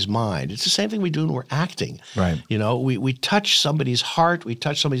somebody's mind. It's the same thing we do when we're acting. Right. You know, we touch somebody's heart, we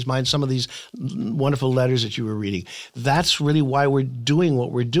touch somebody's mind. Some of these wonderful letters that you were reading, that's really why we're doing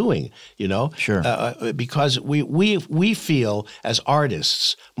what we're doing, you know? Sure. Because we feel as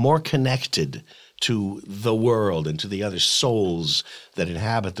artists more connected to the world and to the other souls that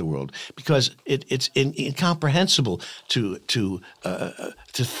inhabit the world, because it's incomprehensible to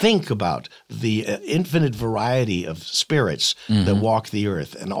think about the infinite variety of spirits that walk the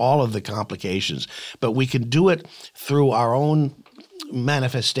earth and all of the complications. But we can do it through our own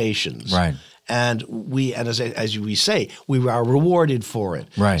manifestations. Right. And as we say, we are rewarded for it.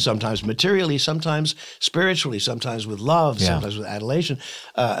 Right. Sometimes materially, sometimes spiritually, sometimes with love, sometimes with adulation.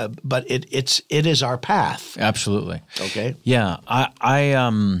 But it is our path. Absolutely. Okay. Yeah. I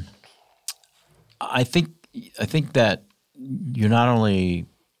think that you're not only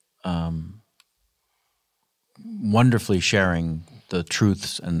wonderfully sharing the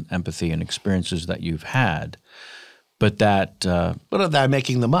truths and empathy and experiences that you've had, but that I'm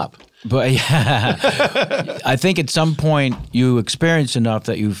making them up. But yeah, I think at some point you experience enough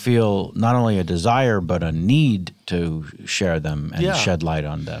that you feel not only a desire but a need to share them and shed light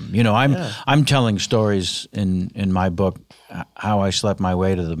on them. You know, I'm telling stories in my book, How I Slept My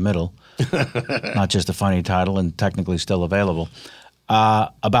Way to the Middle, not just a funny title and technically still available,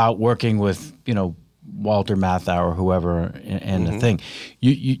 about working with, you know, Walter Matthau or whoever and the thing.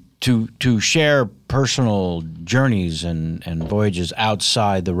 To share personal journeys and voyages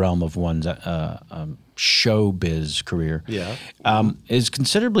outside the realm of one's showbiz career is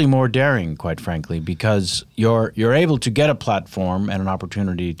considerably more daring, quite frankly, because you're able to get a platform and an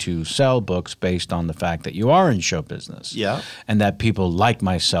opportunity to sell books based on the fact that you are in show business. Yeah. And that people like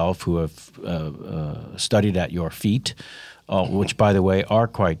myself who have studied at your feet, which, by the way, are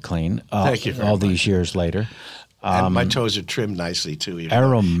quite clean. Thank you very all much. These years later. And my toes are trimmed nicely, too.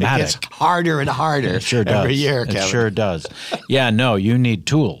 Aromatic. It gets harder and harder every year, Kevin. It sure does. Yeah, no, you need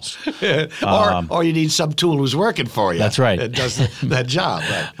tools. or you need some tool who's working for you. That's right. That does that job.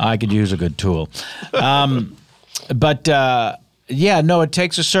 Right. I could use a good tool. But, yeah, no, it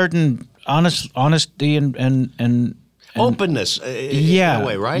takes a certain honesty and openness in a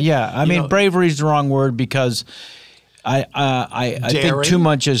way, right? Yeah, I mean, bravery is the wrong word because I think too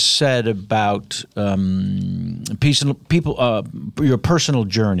much is said about your personal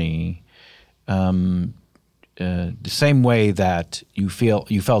journey the same way that you felt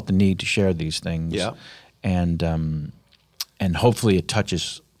the need to share these things. Yeah. And hopefully it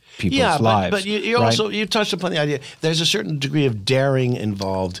touches people's lives. But you right? also you touched upon the idea. There's a certain degree of daring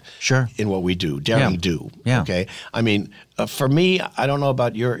involved Sure. in what we do. Daring do. Yeah. Okay. I mean, for me, I don't know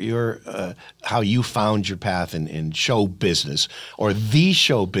about your how you found your path in show business, or the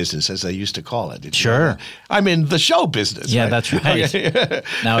show business as they used to call it. Sure. I'm in the show business. Yeah, right? that's right. Okay.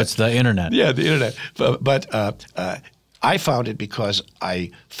 Now it's the internet. Yeah, the internet. But I found it because I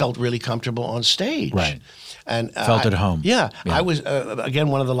felt really comfortable on stage. Right. And Felt at home. Yeah, I was again,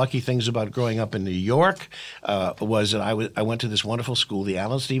 one of the lucky things about growing up in New York was that I went to this wonderful school, the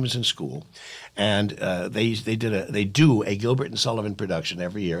Alan Stevenson School, and they do a Gilbert and Sullivan production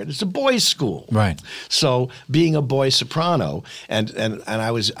every year, and it's a boys' school. Right. So being a boy soprano, and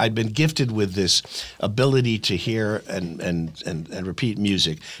I'd been gifted with this ability to hear and repeat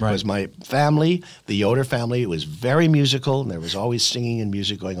music. Right. Because my family, the Yoder family, was very musical, and there was always singing and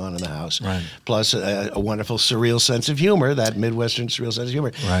music going on in the house. Right. Plus a wonderful surreal sense of humor, that Midwestern surreal sense of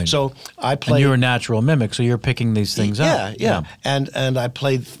humor. Right. So I played. And you're a natural mimic, so you're picking these things up. Yeah. And I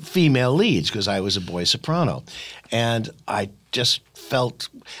played female leads because I was a boy soprano, and I just felt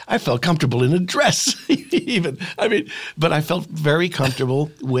comfortable in a dress, even. I mean, but I felt very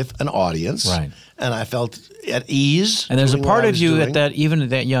comfortable with an audience, Right. And I felt at ease. And there's a doing part what I of was you doing. even at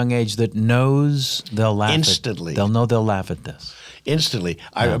that young age that knows they'll laugh Instantly. They'll know they'll laugh at this. Instantly.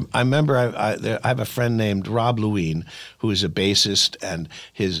 I remember I have a friend named Rob Lewin, who is a bassist, and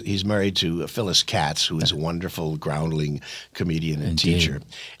he's married to Phyllis Katz, who is a wonderful groundling comedian and Indeed. teacher.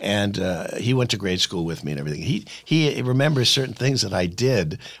 And he went to grade school with me and everything. He remembers certain things that I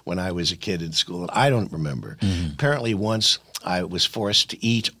did when I was a kid in school that I don't remember. Mm-hmm. Apparently once I was forced to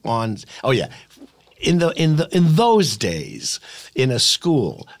eat on in those days, in a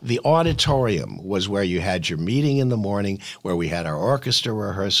school, the auditorium was where you had your meeting in the morning, where we had our orchestra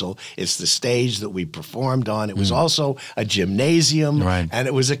rehearsal. It's the stage that we performed on. It was also a gymnasium, Right. and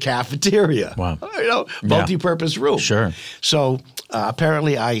it was a cafeteria. Wow. Multi-purpose room. Sure. So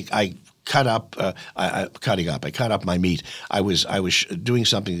apparently, I cut up. I cut up my meat. I was doing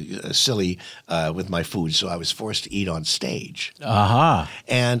something silly with my food, so I was forced to eat on stage. Aha.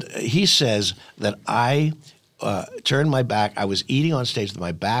 And he says that I turned my back. I was eating on stage with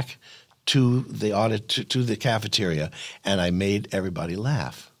my back to the cafeteria, and I made everybody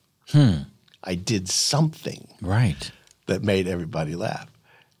laugh. I did something Right. that made everybody laugh,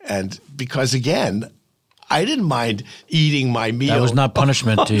 and because again, I didn't mind eating my meal. That was not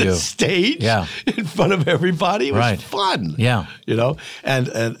punishment on to the you. stage, Yeah. in front of everybody. It was Right. fun. Yeah. You know, and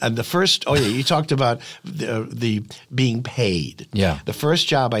the first. Oh yeah, you talked about the being paid. Yeah. The first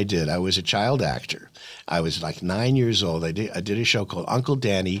job I did, I was a child actor. I was like 9 years old. I did a show called Uncle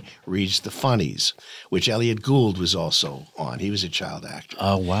Danny Reads the Funnies, which Elliot Gould was also on. He was a child actor.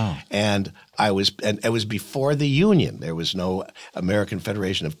 Oh, wow. And it was before the union. There was no American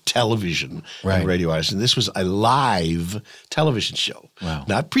Federation of Television Right. and Radio Artists. And this was a live television show. Wow.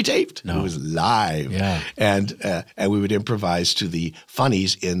 Not pre-taped. No. It was live. Yeah. And we would improvise to the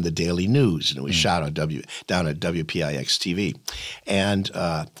funnies in the Daily News. And it was shot on down at WPIX TV. And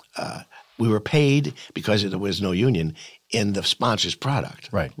we were paid because there was no union in the sponsor's product.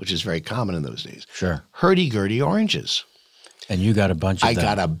 Right. Which is very common in those days. Sure. Hurdy-gurdy oranges. And you got a bunch of I them.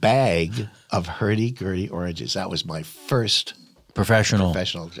 got a bag of hurdy-gurdy oranges. That was my first Professional.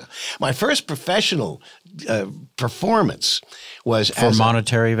 job. My first professional performance was For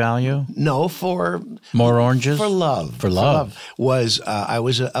monetary value? for More oranges? for love. For love. Was I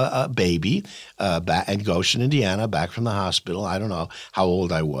was a baby back in Goshen, Indiana, back from the hospital. I don't know how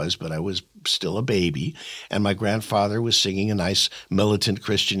old I was, but I was still a baby, and my grandfather was singing a nice militant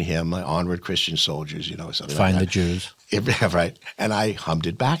Christian hymn, "Onward, Christian Soldiers," something Find like the that. Jews. Right. And I hummed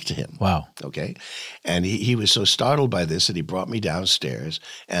it back to him. Wow. Okay. And he was so startled by this that he brought me downstairs,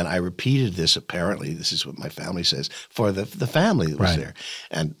 and I repeated this, apparently, this is what my family says, for the family that was Right. there.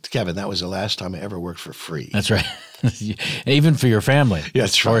 And Kevin, that was the last time I ever worked for free. That's right. Even for your family. Yeah,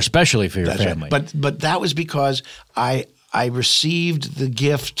 that's right. Or especially for your That's family. right. But that was because I received the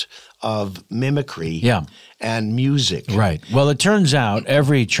gift of mimicry Yeah. and music. Right. Well, it turns out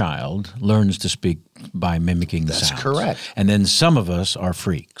every child learns to speak by mimicking the That's sounds. correct. And then some of us are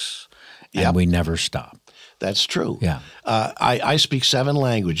freaks, and Yep. we never stop. That's true. Yeah. I speak 7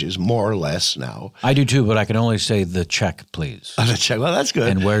 languages, more or less now. I do too, but I can only say the check, please. Well, that's good.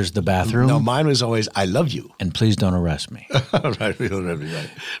 And where's the bathroom? No, mine was always, "I love you." And please don't arrest me.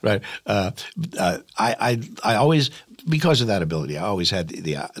 Right. I always because of that ability, I always had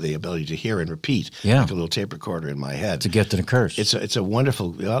the ability to hear and repeat, like a little tape recorder in my head. It's a gift and a curse. It's a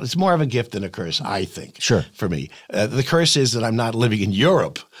wonderful. Well, it's more of a gift than a curse, I think. Sure. For me, the curse is that I'm not living in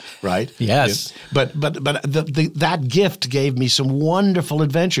Europe, right? Yes. But that gift gave me some wonderful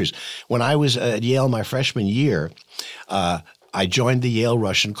adventures. When I was at Yale my freshman year, I joined the Yale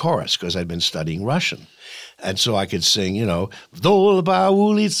Russian chorus because I'd been studying Russian. And so I could sing, «Dolba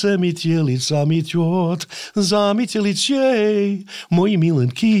ulica metelica metет, za metelice, mой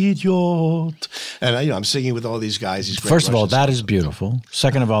milenький идет». And I'm singing with all these guys. These great First of all, Russian that songs. is beautiful.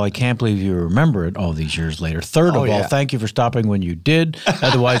 Second of all, I can't believe you remember it all these years later. Third of all, thank you for stopping when you did.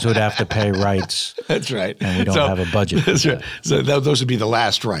 Otherwise, we'd have to pay rights. That's right. And we don't have a budget. That's right. So those would be the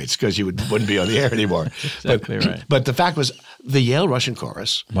last rights because you wouldn't be on the air anymore. Exactly right. But the fact was, the Yale Russian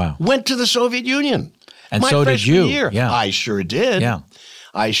chorus went to the Soviet Union. And my so did you. Year. Yeah. I sure did. Yeah.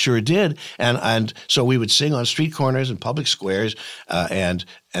 I sure did. And so we would sing on street corners and public squares, and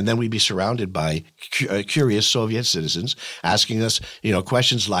then we'd be surrounded by curious Soviet citizens asking us,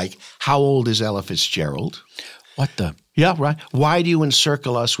 questions like, how old is Ella Fitzgerald? What the? Yeah, right. Why do you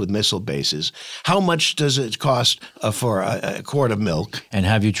encircle us with missile bases? How much does it cost for a quart of milk? And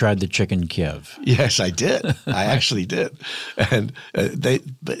have you tried the chicken Kiev? Yes, I did. I actually did. And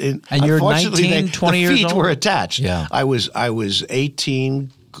and you're 19, 20 years old? The feet were attached. Yeah. I was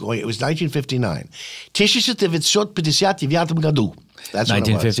 18. It was 1959. 1959 году. That's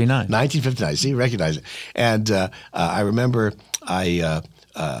 1959. 1959. See, recognize it. And I remember I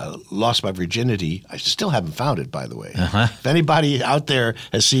lost my virginity. I still haven't found it, by the way. If anybody out there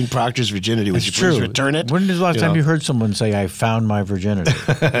has seen Proctor's virginity, would you please return it? When is the last time you heard someone say, I found my virginity?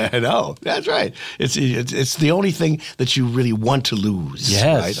 I know. That's right. It's the only thing that you really want to lose.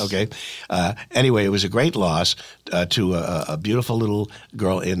 Yes. Right? Okay. Anyway, it was a great loss to a beautiful little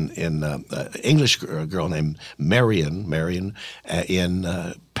girl in English girl named Marion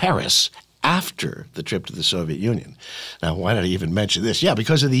in Paris, after the trip to the Soviet Union. Now, why did I even mention this? Yeah,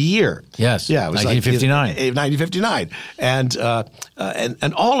 because of the year. Yes. Yeah, it was 1959. 1959.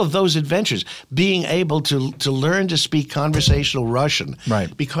 And all of those adventures, being able to learn to speak conversational Russian.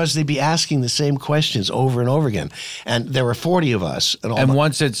 Right. Because they'd be asking the same questions over and over again. And there were 40 of us. And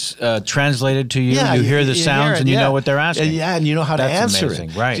once it's translated to you, you hear the sounds and you know what they're asking. And you know how to answer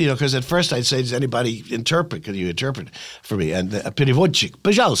amazing. it. Right. Because at first I'd say, does anybody interpret? Could you interpret for me? And переводчик,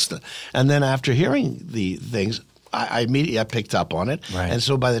 пожалуйста. And then after hearing the things, I immediately picked up on it. Right. And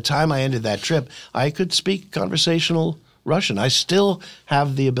so by the time I ended that trip, I could speak conversational Russian. I still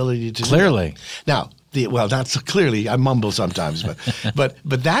have the ability to Clearly. do that. Now, not so clearly. I mumble sometimes, but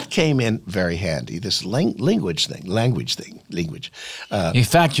that came in very handy. This language thing. In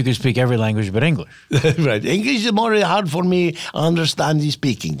fact, you can speak every language but English. Right. English is more hard for me understanding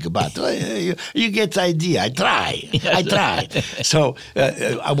speaking, but you get the idea. I try. So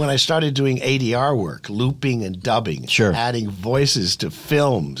when I started doing ADR work, looping and dubbing, adding voices to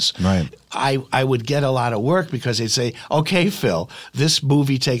films, right. I would get a lot of work because they'd say, okay, Phil, this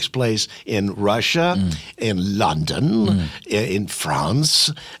movie takes place in Russia, in London, in France,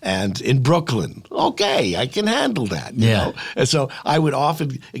 and in Brooklyn. Okay, I can handle that. You know? And so I would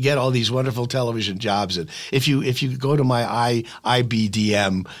often get all these wonderful television jobs. And if you go to my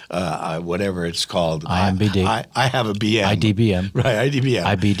IBDM, whatever it's called, IMBD. I have a BM. IDBM. Right, IDBM.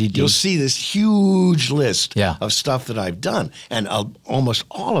 IBDD. You'll see this huge list of stuff that I've done. And almost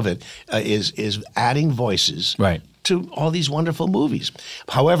all of it is adding voices to all these wonderful movies.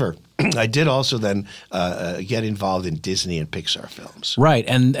 However, I did also then get involved in Disney and Pixar films. Right,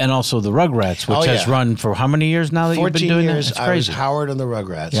 and also the Rugrats, which has run for how many years now that you've been doing 14 years. that? I was Howard on the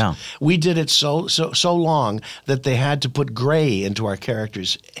Rugrats. Yeah. We did it so long that they had to put gray into our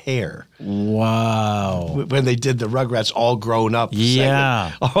characters' hair. Wow. When they did the Rugrats all grown up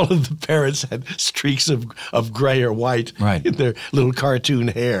segment, all of the parents had streaks of gray or white in their little cartoon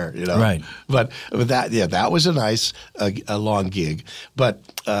hair, Right. But that was a nice a long gig. But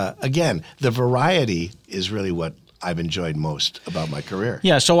again, the variety is really what I've enjoyed most about my career.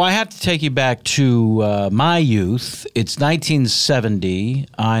 Yeah, so I have to take you back to my youth. It's 1970.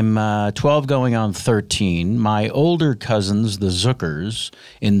 I'm 12 going on 13. My older cousins, the Zuckers,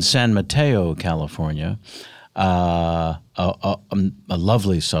 in San Mateo, California, a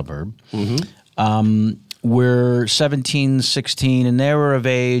lovely suburb, were 17, 16, and they were of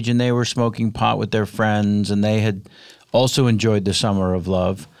age, and they were smoking pot with their friends, and they had also enjoyed the summer of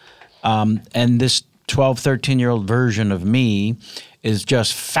love. And this 12, 13-year-old version of me is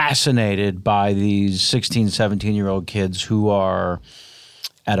just fascinated by these 16, 17-year-old kids who are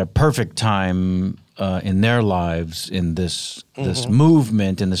at a perfect time in their lives in this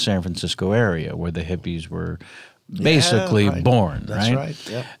movement in the San Francisco area where the hippies were basically born, That's right? right.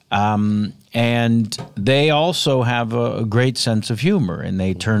 Yep. And they also have a great sense of humor, and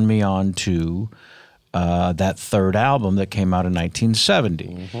they turned me on to that third album that came out in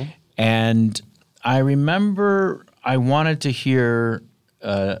 1970. And I remember I wanted to hear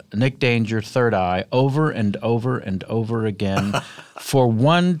Nick Danger, Third Eye, over and over and over again for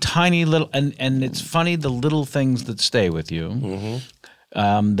one tiny little, and it's funny, the little things that stay with you.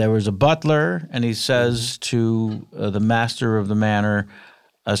 There was a butler, and he says to the master of the manor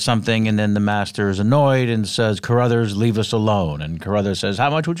something, and then the master is annoyed and says, Carruthers, leave us alone. And Carruthers says, how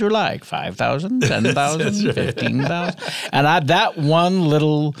much would you like? 5,000, 10,000, 15,000? And that one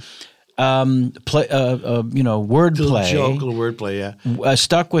little wordplay, Little wordplay, yeah,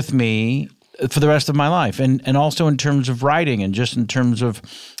 stuck with me for the rest of my life, and also in terms of writing and just in terms of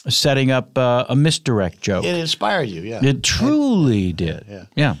setting up a misdirect joke. It inspired you, yeah. It truly did.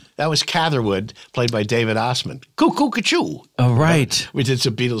 Yeah. That was Catherwood, played by David Osmond. Cuckoo, cachoo. Oh, right. We did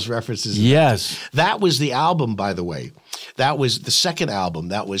some Beatles references. Yes. That was the album, by the way. That was the second album.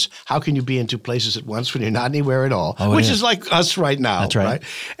 That was How Can You Be in Two Places at Once When You're Not Anywhere at All, which is like us right now. That's right.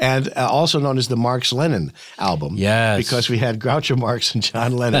 And also known as the Marx Lenin album. Yes. Because we had Groucho Marx and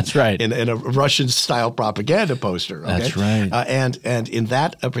John Lennon. That's right. In a Russian-style propaganda poster. Okay? That's right. And in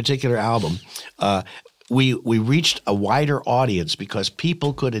that particular album, we reached a wider audience because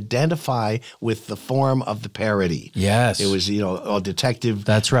people could identify with the form of the parody. Yes. It was, all detective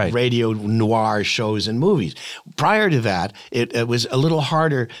That's right. radio noir shows and movies. Prior to that, it was a little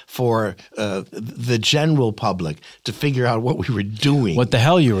harder for the general public to figure out what we were doing. What the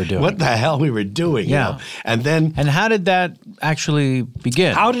hell you were doing. What the hell we were doing. Yeah. And then... And how did that actually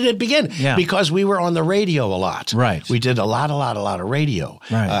begin? How did it begin? Yeah. Because we were on the radio a lot. Right. We did a lot of radio.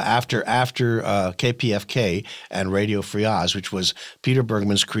 Right. After KPFK and Radio Free Oz, which was Peter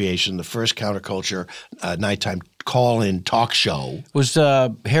Bergman's creation, the first counterculture nighttime call-in talk show. Was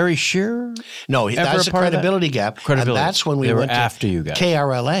Harry Shearer? No, that's a credibility gap. Credibility. And that's when we went after you guys.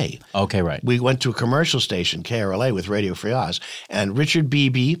 KRLA. Okay, right. We went to a commercial station, KRLA, with Radio Free Oz, and Richard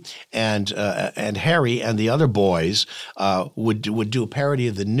Beebe and Harry and the other boys would do a parody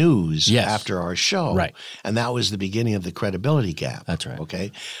of the news after our show. Right. And that was the beginning of the credibility gap. That's right.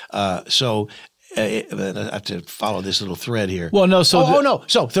 Okay. I have to follow this little thread here. Well, no. So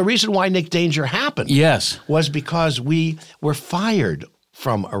So the reason why Nick Danger happened, was because we were fired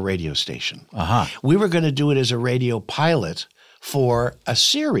from a radio station. We were going to do it as a radio pilot for a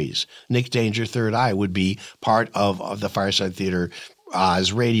series. Nick Danger, Third Eye would be part of the Firesign Theatre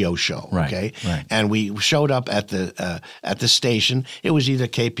Oz radio show, okay? Right. And we showed up at the station. It was either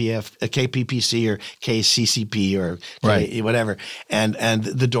KPPC or KCCP or whatever. And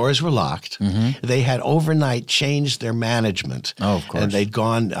the doors were locked. They had overnight changed their management. Oh, of course. And they'd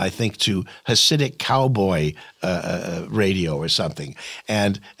gone, I think, to Hasidic Cowboy radio or something.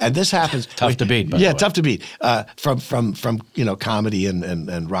 And this happens. Tough to beat, by the way. Tough to beat from comedy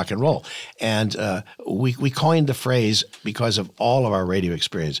and rock and roll. And we coined the phrase because of all of our radio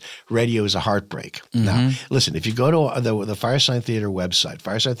experience. Radio is a heartbreak. Now, listen, if you go to the Firesign Theatre website,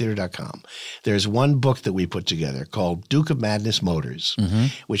 firesigntheatre.com, there's one book that we put together called Duke of Madness Motors,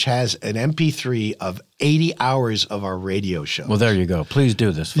 which has an MP3 of 80 hours of our radio show. Well, there you go. Please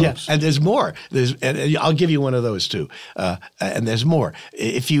do this, folks. Yeah, and there's more. And I'll give you one of those too. And there's more.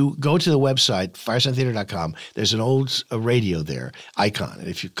 If you go to the website, firesigntheatre.com, there's an old radio there, icon. And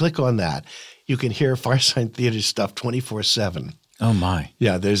if you click on that, you can hear Firesign Theatre stuff 24/7. Oh, my.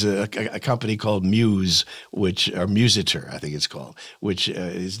 Yeah, there's a company called Muse, or Musiter, I think it's called, which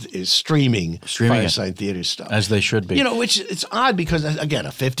is streaming Firesign Theatre stuff. As they should be. Which it's odd because, again, a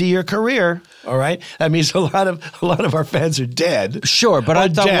 50-year career, all right? That means a lot of our fans are dead. Sure, but I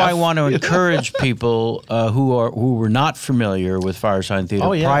thought deaf, I want to encourage people who were not familiar with Firesign Theatre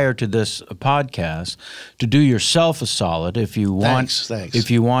prior to this podcast to do yourself a solid if you want. Thanks. If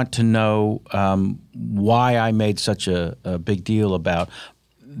you want to know why I made such a big deal about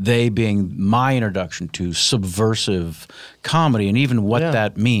they being my introduction to subversive comedy and even what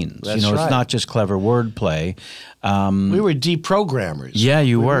that means. That's It's not just clever wordplay. We were deprogrammers. Yeah,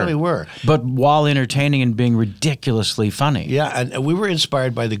 we really were. But while entertaining and being ridiculously funny. Yeah, and we were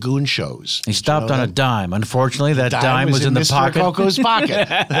inspired by the Goon shows. He stopped on a dime. Unfortunately, that dime was in the Mr. pocket. Coco's pocket.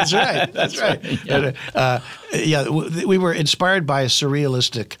 That's right. That's right. Yeah. We were inspired by a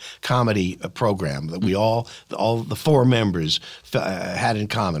surrealistic comedy program that we all the four members had in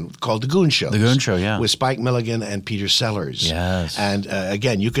common called The Goon Shows. The Goon Show, yeah. With Spike Milligan and Peter Sellers. Yes. And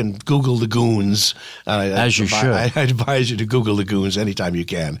again, you can Google The Goons. As you should. should. I advise you to Google the Goons anytime you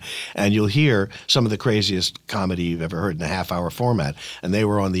can, and you'll hear some of the craziest comedy you've ever heard in a half-hour format. And they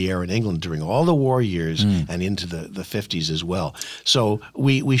were on the air in England during all the war years and into the 50s as well. So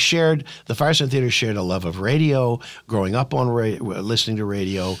we shared, the Firesign Theatre shared a love of radio, growing up on listening to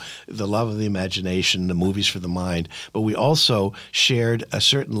radio, the love of the imagination, the movies for the mind, but we also shared a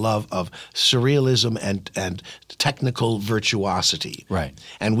certain love of surrealism and technical virtuosity. Right.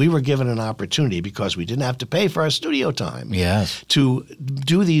 And we were given an opportunity, because we didn't have to pay for our studio time, Yes. to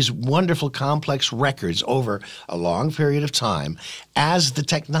do these wonderful, complex records over a long period of time as the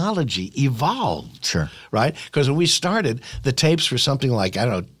technology evolved. Sure. Right? Because when we started, the tapes were something like, I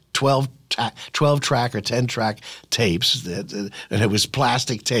don't know, 12 track or 10 track tapes, and it was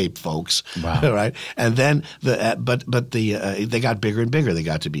plastic tape, folks. Wow. Right? And then they got bigger and bigger. They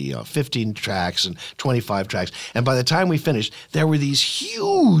got to be 15 tracks and 25 tracks. And by the time we finished, there were these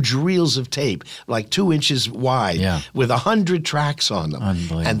huge reels of tape, like 2 inches wide, with 100 tracks on them.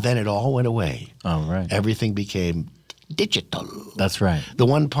 Unbelievable. And then it all went away. Oh, right. Everything became digital. That's right. The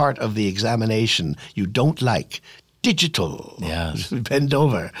one part of the examination you don't like, digital. Yes. Bend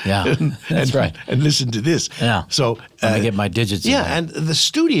over. Yeah, that's right. And listen to this. Yeah. So Let me get my digits in yeah, there. and the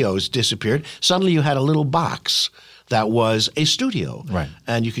studios disappeared. Suddenly you had a little box that was a studio. Right.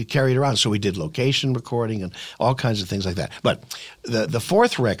 And you could carry it around. So we did location recording and all kinds of things like that. But the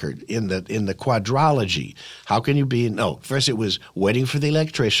fourth record in the quadrology, how can you be? No, first it was Waiting for the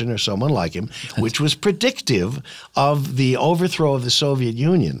Electrician or someone like him, which was predictive of the overthrow of the Soviet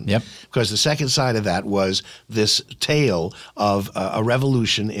Union. Yep. Because the second side of that was this tale of a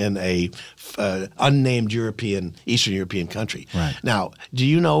revolution in a unnamed Eastern European country. Right. Now, do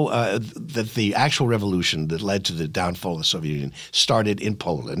you know that the actual revolution that led to the downfall of the Soviet Union started in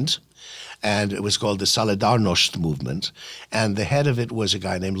Poland? And it was called the Solidarność movement, and the head of it was a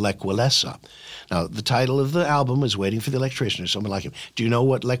guy named Lech Walesa. Now, the title of the album is Waiting for the Electrician or someone like him. Do you know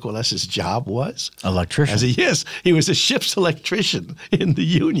what Lech Walesa's job was? Electrician. Yes, he was a ship's electrician in the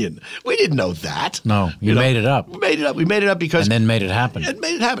Union. We didn't know that. No, you made it up. We made it up. We made it up because... And then made it happen. It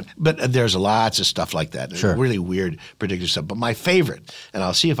made it happen. But there's lots of stuff like that. Sure. Really weird predictive stuff. But my favorite, and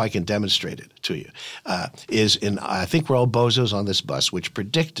I'll see if I can demonstrate it to you, is in I Think We're All Bozos on This Bus, which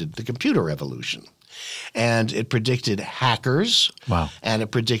predicted the computer revolution. And it predicted hackers. Wow. And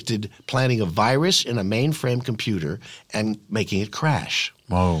it predicted planting a virus in a mainframe computer and making it crash.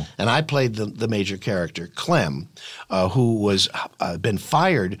 Whoa. And I played the major character, Clem, who was been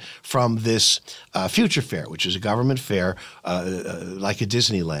fired from this future fair, which is a government fair like a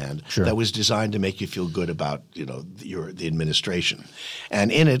Disneyland that was designed to make you feel good about the administration.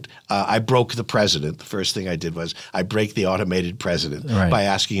 And in it, I broke the president. The first thing I did was I break the automated president by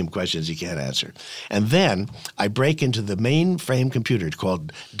asking him questions he can't answer. And then I break into the mainframe computer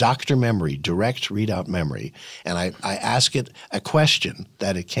called Dr. Memory, Direct Readout Memory, and I ask it a question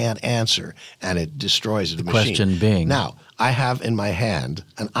that it can't answer, and it destroys the machine. Question being? Now, I have in my hand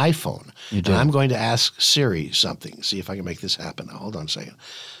an iPhone, and I'm going to ask Siri something. See if I can make this happen. Now, hold on a second.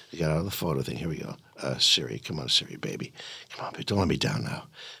 You got out of the photo thing. Here we go. Siri, come on, Siri, baby. Come on, baby. Don't let me down now.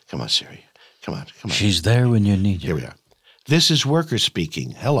 Come on, Siri. Come on, come on. She's there when you need her. Here we are. This is Worker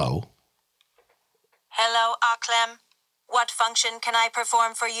speaking. Hello. Hello, Clem. What function can I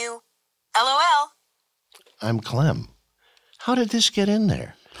perform for you? LOL. I'm Clem. How did this get in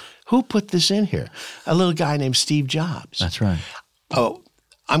there? Who put this in here? A little guy named Steve Jobs. That's right. Oh,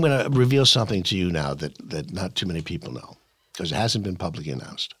 I'm going to reveal something to you now that not too many people know, because it hasn't been publicly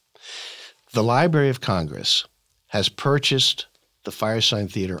announced. The Library of Congress has purchased the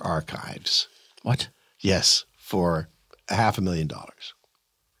Firesign Theatre archives. What? Yes, for $500,000.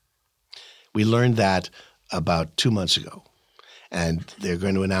 We learned that about 2 months ago, and they're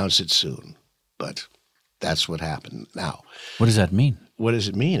going to announce it soon. But that's what happened. Now, what does that mean? What does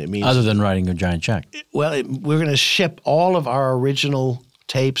it mean? It means other than writing a giant check. Well, we're going to ship all of our original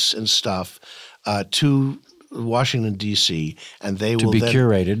tapes and stuff to Washington, D.C., and they will then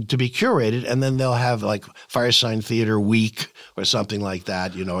curated. To be curated, and then they'll have like Firesign Theater Week or something like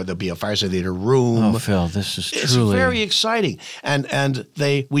that, or there'll be a Firesign Theater room. Oh, Phil, this is truly... It's very exciting. And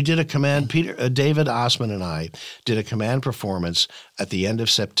we did a command, David Osman and I did a command performance at the end of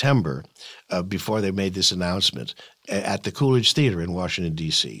September before they made this announcement at the Coolidge Theater in Washington,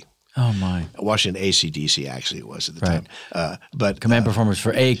 D.C. Oh, my. Washington, ACDC, actually, it was at the time. But command performance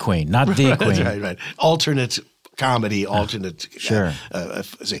for a queen, not the queen. Right. Alternate comedy, alternate. Sure.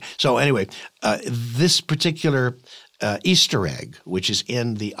 So anyway, this particular Easter egg, which is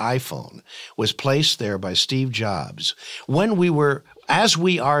in the iPhone, was placed there by Steve Jobs when as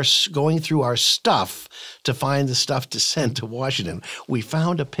we are going through our stuff to find the stuff to send to Washington, we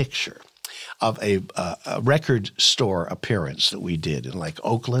found a picture of a record store appearance that we did in like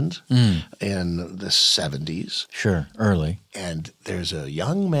Oakland in the 70s. Sure, early. And there's a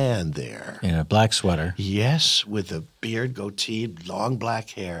young man there. In a black sweater. Yes, with a beard, goatee, long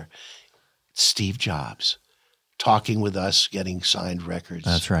black hair. Steve Jobs talking with us, getting signed records.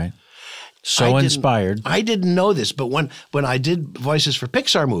 That's right. So inspired. I didn't know this, but when I did voices for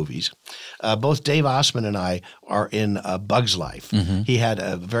Pixar movies, both Dave Osman and I are in Bug's Life. He had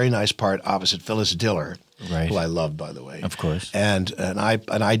a very nice part opposite Phyllis Diller, who I loved, by the way. Of course. And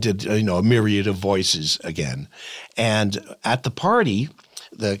I did a myriad of voices again. And at the party,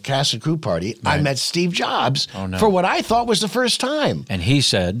 the cast and crew party, I met Steve Jobs for what I thought was the first time. And he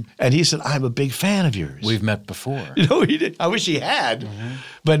said, I'm a big fan of yours. We've met before. He did. I wish he had.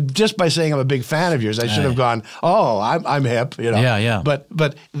 But just by saying I'm a big fan of yours, I should have gone, I'm hip. Yeah.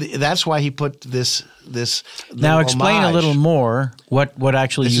 But that's why he put this Now explain homage. a little more what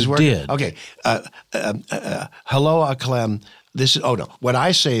actually you did. Okay. Hello, Clem. What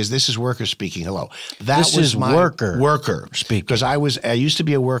I say is this is worker speaking. Hello. This is my worker speaking. Because I used to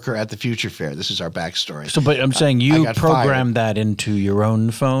be a worker at the Future Fair. This is our backstory. So, but I'm saying you program that into your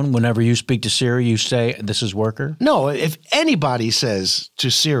own phone. Whenever you speak to Siri, you say, this is worker? No, if anybody says to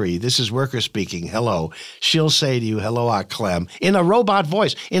Siri, this is worker speaking, hello, she'll say to you, hello, Clem, in a robot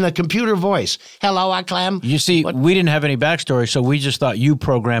voice, in a computer voice. Hello, Clem. You see, we didn't have any backstory, so we just thought you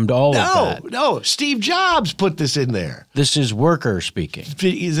programmed all of that. No, Steve Jobs put this in there. This is worker speaking.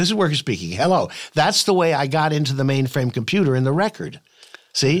 This is worker speaking. Hello. That's the way I got into the mainframe computer in the record.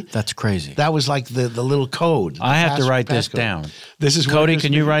 See? That's crazy. That was like the little code. I have to write this down. This is Cody,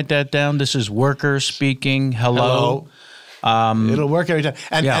 can you write that down? This is worker speaking. Hello. It'll work every time.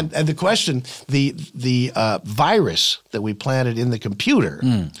 And the question, the virus that we planted in the computer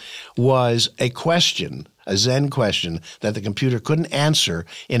was a question, a Zen question that the computer couldn't answer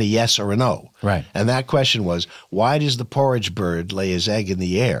in a yes or a no. Right. And that question was, why does the porridge bird lay his egg in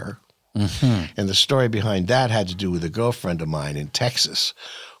the air? And the story behind that had to do with a girlfriend of mine in Texas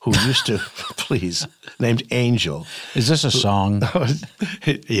who used to, named Angel. Is this a song?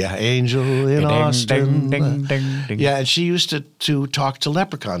 Yeah, Angel in Austin. Ding, ding, ding. Yeah, and she used to talk to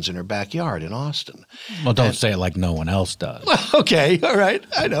leprechauns in her backyard in Austin. Well, don't say it like no one else does. Okay, all right,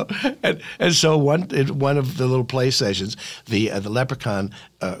 I know. And so in one of the little play sessions, the leprechaun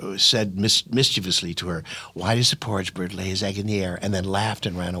said mischievously to her, "Why does the porridge bird lay his egg in the air?" and then laughed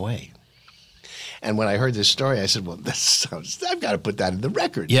and ran away. And when I heard this story, I said, well, I've got to put that in the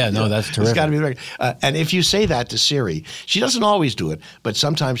record. Yeah, no, that's terrific. It's got to be the record. And if you say that to Siri, she doesn't always do it, but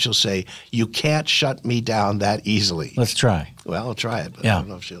sometimes she'll say, you can't shut me down that easily. Let's try. Well, I'll try it, but I don't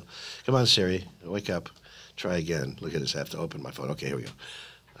know if she'll. Come on, Siri, wake up. Try again. Look at this. I have to open my phone. Okay, here we go.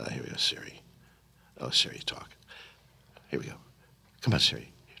 Here we go, Siri. Oh, Siri, talk. Here we go. Come on,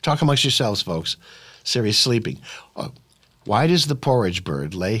 Siri. Talk amongst yourselves, folks. Siri's sleeping. Oh. Why does the porridge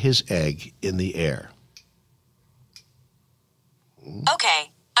bird lay his egg in the air?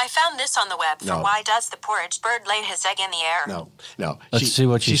 Okay, I found this on the web for why does the porridge bird lay his egg in the air? No. Let's see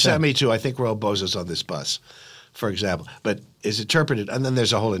what she said. She sent me to, I think we're all bozos on this bus, for example. But is interpreted, and then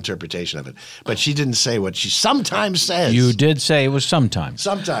there's a whole interpretation of it. But she didn't say what she sometimes says. You did say it was sometimes.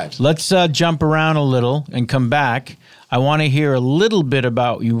 Sometimes. Let's jump around a little and come back. I want to hear a little bit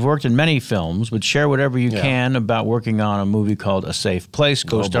about, you've worked in many films, but share whatever you can about working on a movie called A Safe Place,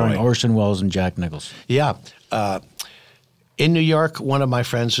 co-starring Orson Welles and Jack Nicholson. Yeah. In New York, one of my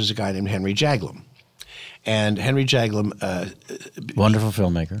friends was a guy named Henry Jaglom. And Henry Jaglom... wonderful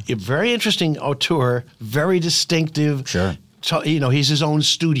filmmaker. A very interesting auteur, very distinctive. Sure. He's his own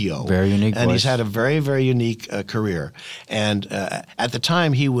studio. Very unique And voice. he's had a very, very unique career. And at the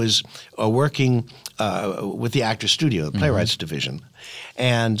time, he was working with the Actors Studio, the Playwrights Division.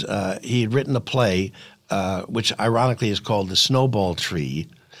 And he had written a play, which ironically is called The Snowball Tree,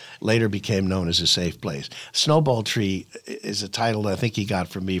 later became known as A Safe Place. Snowball Tree is a title that I think he got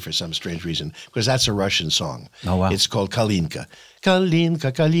from me for some strange reason, because that's a Russian song. Oh, wow. It's called Kalinka.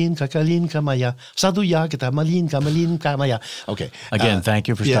 Kalinka, Kalinka, Kalinka Maya, Sadu Yagata, Malinka, Malinka Maya. Okay. Again, thank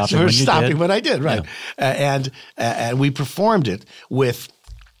you for stopping when you stopping did. when I did, right. Yeah. And we performed it with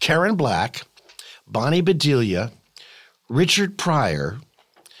Karen Black, Bonnie Bedelia, Richard Pryor,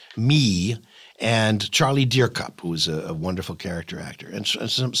 me, and Charlie Deercup, who was a wonderful character actor, and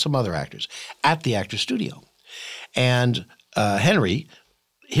some other actors, at the Actors Studio. And Henry,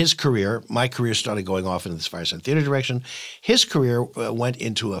 his career, my career started going off into this Firesign Theatre direction. His career went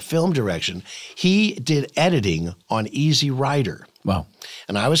into a film direction. He did editing on Easy Rider. Wow.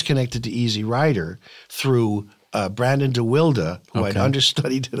 And I was connected to Easy Rider through Brandon DeWilde, who I'd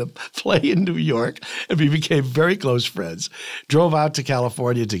understudied in a play in New York, and we became very close friends, drove out to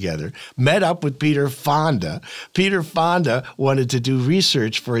California together, met up with Peter Fonda. Peter Fonda wanted to do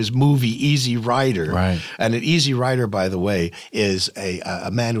research for his movie Easy Rider. Right. And an Easy Rider, by the way, is a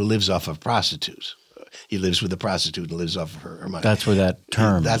man who lives off of prostitutes. He lives with a prostitute and lives off of her money. That's where that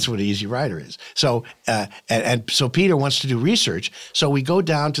term. That's what Easy Rider is. So, and so Peter wants to do research. So we go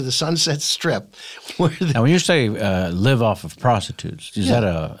down to the Sunset Strip. Where now, when you say live off of prostitutes, is that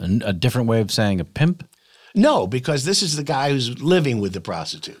a different way of saying a pimp? No, because this is the guy who's living with the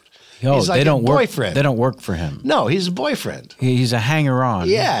prostitute. Oh, he's like they don't a boyfriend. They don't work for him. No, he's a boyfriend. He's a hanger-on.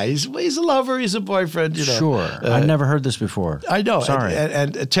 Yeah, he's a lover. He's a boyfriend. You know. Sure, I've never heard this before. I know. Sorry.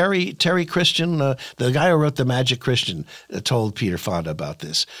 And Terry Christian, the guy who wrote The Magic Christian, told Peter Fonda about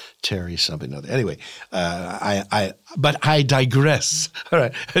this. Terry something or other. Anyway, but I digress. All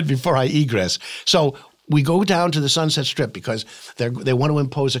right, before I egress. So we go down to the Sunset Strip because they want to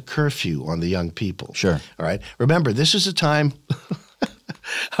impose a curfew on the young people. Sure. All right. Remember, this is a time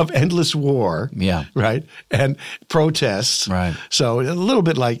of endless war, yeah, right, and protests, right. So a little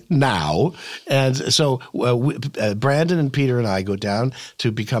bit like now, and so Brandon and Peter and I go down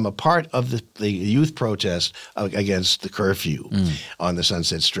to become a part of the youth protest against the curfew on the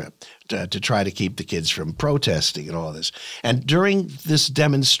Sunset Strip. To try to keep the kids from protesting and all this. And during this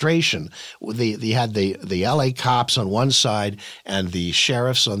demonstration, they had the L.A. cops on one side and the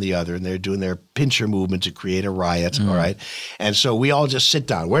sheriffs on the other, and they're doing their pincher movement to create a riot, all right? And so we all just sit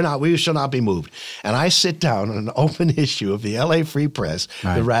down. We shall not be moved. And I sit down on an open issue of the L.A. Free Press,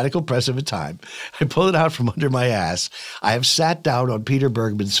 the radical press of a time. I pull it out from under my ass. I have sat down on Peter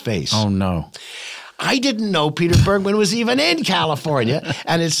Bergman's face. Oh, no. I didn't know Peter Bergman was even in California.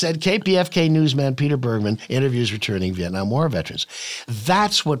 And it said, KPFK newsman Peter Bergman interviews returning Vietnam War veterans.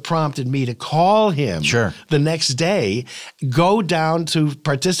 That's what prompted me to call him the next day, go down to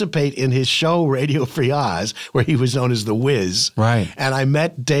participate in his show, Radio Free Oz, where he was known as The Wiz. Right. And I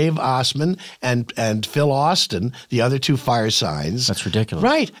met Dave Osman and Phil Austin, the other two Firesigns. That's ridiculous.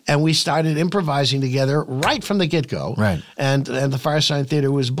 Right. And we started improvising together right from the get-go. Right. And the Firesign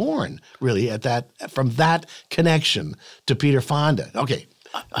Theatre was born, really, from that connection to Peter Fonda. Okay,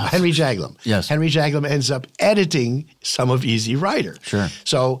 Henry Jaglom. Yes. Henry Jaglom ends up editing some of Easy Rider. Sure.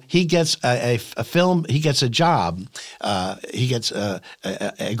 So he gets a film, he gets a job, he gets a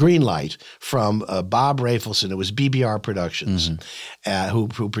green light from Bob Rafelson. It was BBR Productions who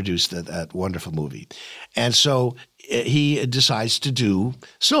produced that wonderful movie. And so he decides to do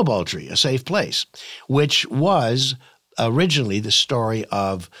Snowball Tree, A Safe Place, which was originally the story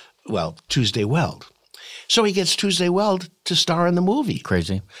of, well, Tuesday Weld. So he gets Tuesday Weld to star in the movie.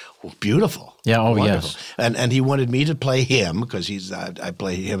 Crazy. Well, beautiful. Yeah, oh, wonderful. yes. And he wanted me to play him because I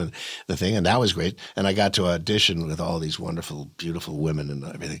play him in the thing, and that was great. And I got to audition with all these wonderful, beautiful women and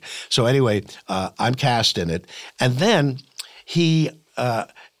everything. So anyway, I'm cast in it. And then he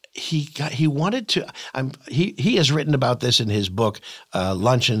wanted to. He has written about this in his book,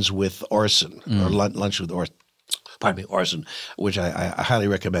 Luncheons with Orson, or Lunch with Orson. Pardon me, Orson, which I highly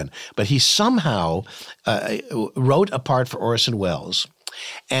recommend. But he somehow wrote a part for Orson Welles.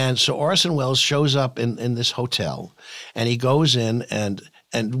 And so Orson Welles shows up in this hotel, and he goes in, and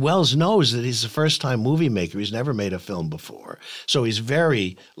Welles knows that he's a first-time movie maker. He's never made a film before. So he's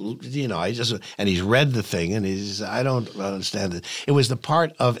very, and he's read the thing, and I don't understand it. It was the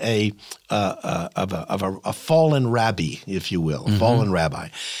part of a fallen rabbi, if you will, fallen rabbi.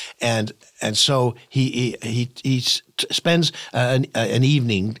 And so he spends an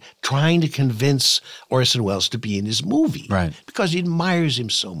evening trying to convince Orson Welles to be in his movie. Right. Because he admires him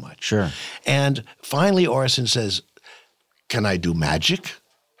so much. Sure. And finally Orson says, "Can I do magic?"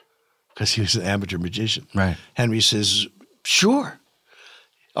 Because he was an amateur magician. Right. Henry says, "Sure.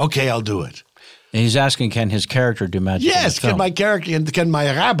 Okay, I'll do it." And he's asking, can his character do magic? Yes, can my character and can my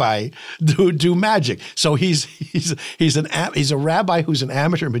rabbi do magic? So he's a rabbi who's an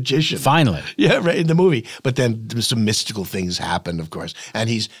amateur magician. Finally, yeah, right, in the movie. But then some mystical things happen, of course, and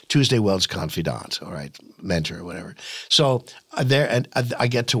he's Tuesday Weld's confidant, all right, mentor or whatever. So and I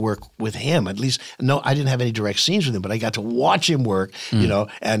get to work with him. At least, no, I didn't have any direct scenes with him, but I got to watch him work. You know,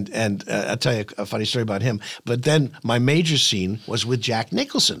 and I'll tell you a funny story about him. But then my major scene was with Jack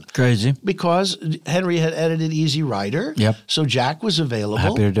Nicholson. Crazy, because Henry had edited Easy Rider. Yep. So Jack was available.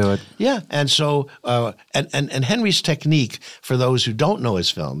 Happy to do it. Yeah. And so, and Henry's technique, for those who don't know his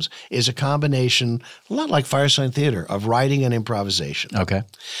films, is a combination, a lot like Firesign Theatre, of writing and improvisation. Okay.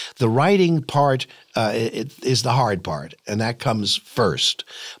 The writing part is the hard part, and that comes first.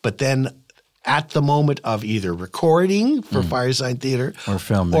 But then at the moment of either recording for Firesign Theatre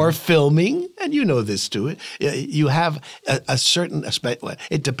or filming, and you know this too. You have a certain aspect.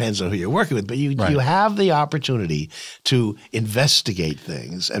 It depends on who you're working with, but you have the opportunity to investigate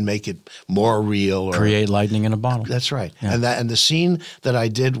things and make it more real. Or create lightning in a bottle. That's right. Yeah. And the scene that I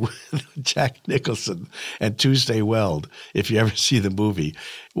did with Jack Nicholson and Tuesday Weld, if you ever see the movie,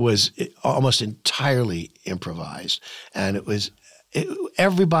 was almost entirely improvised, and it was.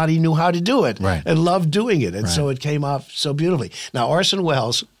 Everybody knew how to do it and loved doing it. And so it came off so beautifully. Now, Orson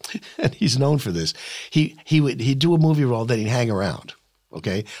Welles, and he's known for this, he'd do a movie role, then he'd hang around,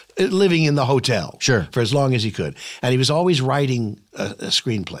 okay, living in the hotel for as long as he could. And he was always writing a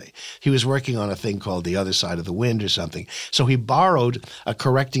screenplay. He was working on a thing called The Other Side of the Wind or something. So he borrowed a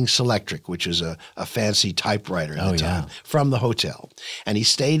correcting selectric, which is a fancy typewriter at the time, from the hotel. And he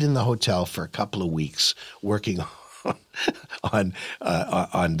stayed in the hotel for a couple of weeks working on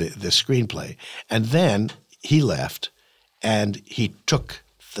the screenplay, and then he left, and he took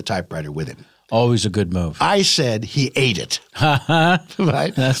the typewriter with him. Always a good move. I said he ate it.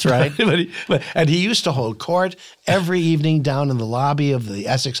 Right? That's right. And he used to hold court every evening down in the lobby of the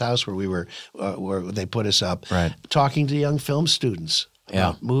Essex House where we were, where they put us up, talking to young film students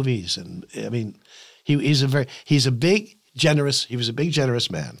about movies. And I mean, he was a big generous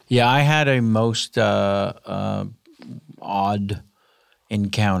man. Yeah, I had a most odd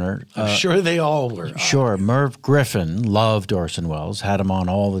encounter. I'm sure they all were. Sure. Merv Griffin loved Orson Welles, had him on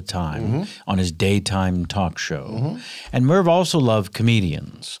all the time on his daytime talk show. And Merv also loved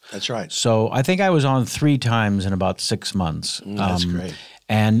comedians. That's right. So I think I was on 3 times in about 6 months. That's great.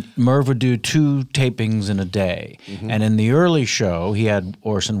 And Merv would do 2 tapings in a day. And in the early show, he had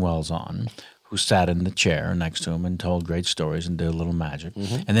Orson Welles on, who sat in the chair next to him and told great stories and did a little magic.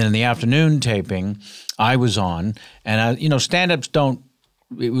 And then in the afternoon taping, I was on, and stand-ups don't.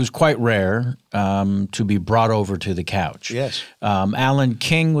 It was quite rare to be brought over to the couch. Yes. Alan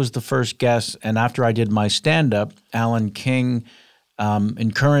King was the first guest, and after I did my stand-up, Alan King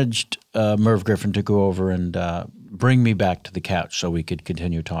encouraged Merv Griffin to go over and bring me back to the couch so we could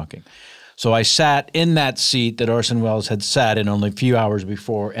continue talking. So I sat in that seat that Orson Welles had sat in only a few hours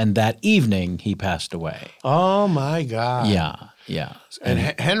before, and that evening he passed away. Oh my God! Yeah. And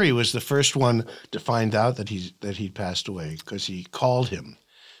Henry was the first one to find out that he'd passed away because he called him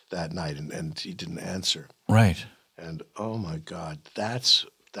that night and he didn't answer. Right. And oh my God, that's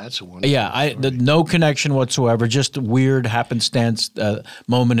a wonderful story. No connection whatsoever, just a weird happenstance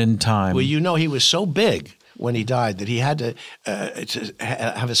moment in time. Well, he was so big when he died that he had to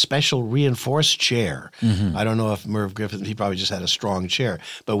have a special reinforced chair. I don't know if Merv Griffin, he probably just had a strong chair,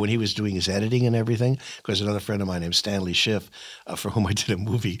 but when he was doing his editing and everything, because another friend of mine named Stanley Schiff, for whom I did a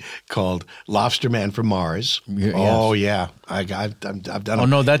movie called Lobster Man from Mars. Yes. Oh yeah, I've done. Oh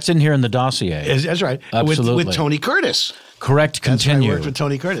no, that's in here in the dossier. That's right. Absolutely. With Tony Curtis. Correct. Continue. That's why I worked with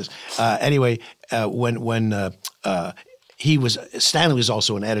Tony Curtis. Anyway, when Stanley was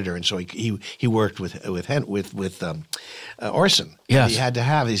also an editor, and so he worked with Orson. Yes, he had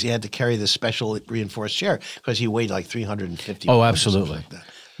to carry this special reinforced chair because he weighed like 350 pounds. Oh, absolutely. Like that.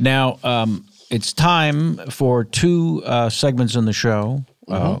 Now it's time for 2 segments in the show.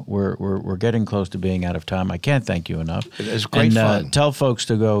 We're getting close to being out of time. I can't thank you enough. It's great fun. Tell folks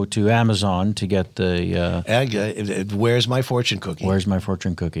to go to Amazon to get the Where's My Fortune Cookie? Where's My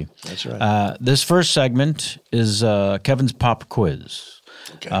Fortune Cookie? That's right. This first segment is Kevin's Pop Quiz.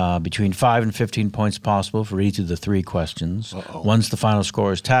 Okay. Between 5 and 15 points possible for each of the 3 questions. Once the final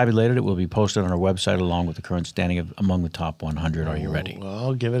score is tabulated, it will be posted on our website along with the current standing among the top 100. Are you ready? Well,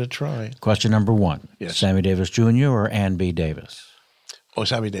 I'll give it a try. Question number 1. Yes. Sammy Davis Jr. or Ann B. Davis? Oh,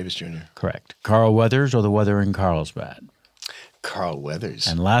 Sammy Davis Jr. Correct. Carl Weathers or the weather in Carlsbad? Carl Weathers.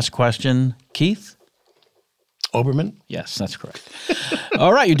 And last question, Keith? Oberman? Yes, that's correct.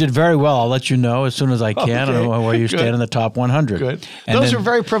 All right, you did very well. I'll let you know as soon as I can. Okay. I don't know where you stand in the top 100. Good. Those are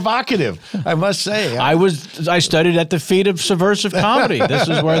very provocative, I must say. I studied at the feet of subversive comedy. This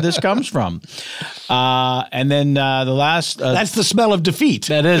is where this comes from. And then the last... That's the smell of defeat.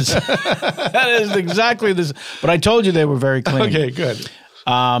 That is. That is exactly this. But I told you they were very clean. Okay, good.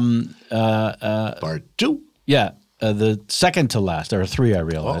 Part 2. Yeah. The second to last, there are 3, I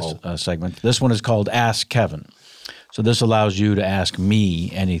realize, segments. This one is called Ask Kevin. So this allows you to ask me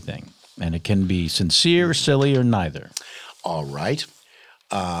anything. And it can be sincere, silly, or neither. All right.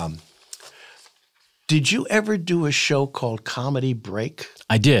 Did you ever do a show called Comedy Break?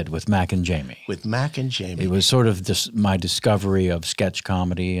 I did, with Mac and Jamie. With Mac and Jamie. It was sort of my discovery of sketch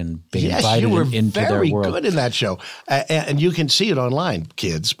comedy and being yes, invited you were into their world. very good in that show. And you can see it online,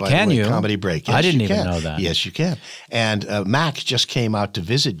 kids, by can the way, you? Comedy Break. Yes, I didn't you even can. know that. Yes, you can. And Mac just came out to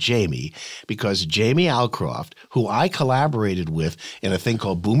visit Jamie because Jamie Alcroft, who I collaborated with in a thing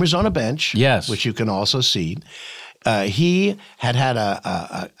called Boomers on a Bench, yes, which you can also see, he had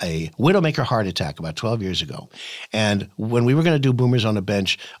a widowmaker heart attack about 12 years ago. And when we were going to do Boomers on a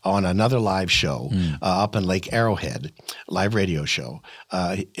Bench on another live show up in Lake Arrowhead, live radio show,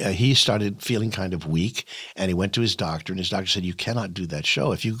 he started feeling kind of weak, and he went to his doctor, and his doctor said, you cannot do that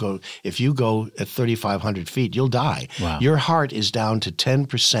show. If you go at 3,500 feet, you'll die. Wow. Your heart is down to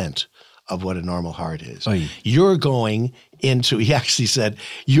 10% of what a normal heart is. Oy. You're going into, he actually said,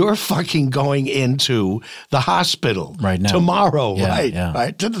 you're fucking going into the hospital right now. Tomorrow, yeah, right? Yeah.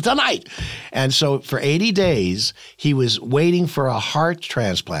 Right? Tonight. And so for 80 days, he was waiting for a heart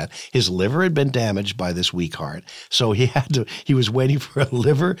transplant. His liver had been damaged by this weak heart. So he was waiting for a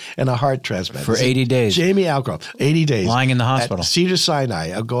liver and a heart transplant. For 80 days. Jamie Alcroft, 80 days. Lying in the hospital. At Cedars-Sinai.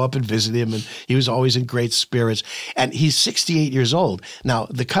 I'll go up and visit him, and he was always in great spirits. And he's 68 years old. Now,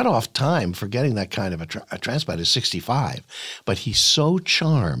 the cutoff time for getting that kind of a transplant is 65. But he's so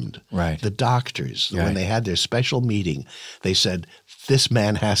charmed. Right. The doctors, right. when they had their special meeting, they said, this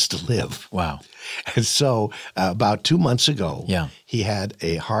man has to live. Wow. And so about 2 months ago, yeah. he had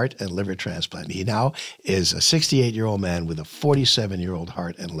a heart and liver transplant. He now is a 68-year-old man with a 47-year-old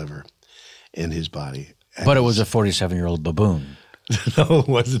heart and liver in his body. And but it was a 47-year-old baboon. No, it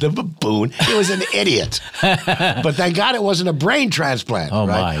wasn't a baboon. He was an idiot. But thank God it wasn't a brain transplant. Oh,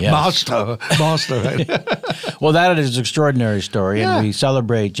 right? my, yes. Monster, right? Well, that is an extraordinary story, and we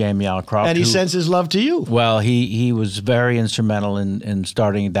celebrate Jamie Alcroft. And he sends his love to you. Well, he was very instrumental in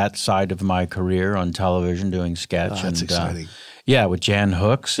starting that side of my career on television, doing sketch. Oh, that's exciting. Yeah, with Jan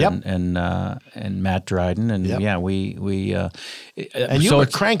Hooks Yep. and Matt Dryden, and Yep. yeah, we and you were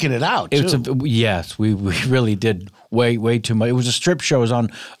cranking it out too. Yes, we really did way too much. It was a strip show. It was on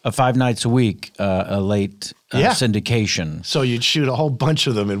 5 nights a week, a late syndication. So you'd shoot a whole bunch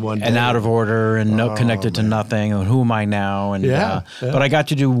of them in one day. And out of order and connected to nothing. And who am I now? And but I got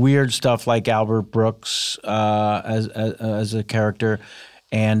to do weird stuff like Albert Brooks as a character.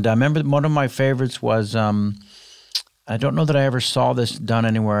 And I remember one of my favorites was I don't know that I ever saw this done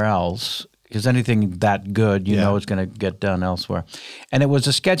anywhere else, because anything that good, you know, is going to get done elsewhere. And it was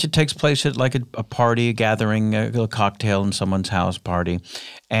a sketch that takes place at like a party, a gathering, a cocktail in someone's house party.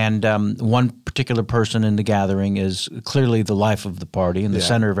 And one particular person in the gathering is clearly the life of the party and the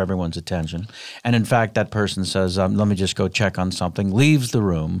center of everyone's attention. And in fact, that person says, let me just go check on something, leaves the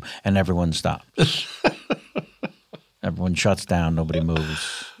room, and everyone stops. Everyone shuts down, nobody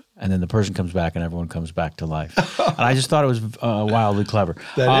moves. And then the person comes back, and everyone comes back to life. And I just thought it was wildly clever.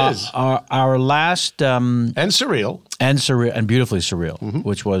 That is our last and surreal and beautifully surreal,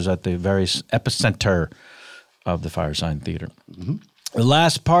 which was at the very epicenter of the Firesign Theatre. The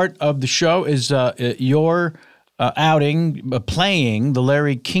last part of the show is your outing, playing the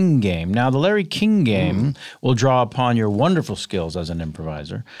Larry King game. Now, the Larry King game will draw upon your wonderful skills as an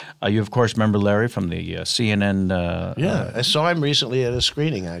improviser. You, of course, remember Larry from the CNN. I saw him recently at a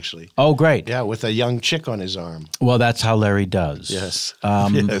screening, actually. Oh, great. Yeah, with a young chick on his arm. Well, that's how Larry does. Yes.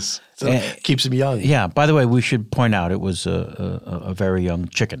 Yes. So keeps him young. Yeah. By the way, we should point out it was a very young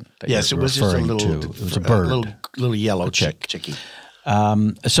chicken. That yes, it was just a little. It was a bird. Little yellow chickie.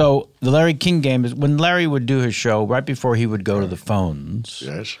 So the Larry King game is when Larry would do his show, right before he would go to the phones.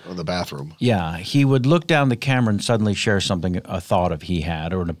 Yes, or the bathroom. Yeah, he would look down the camera and suddenly share something, a thought of he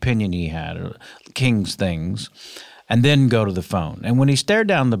had, or an opinion he had, or King's things, and then go to the phone. And when he stared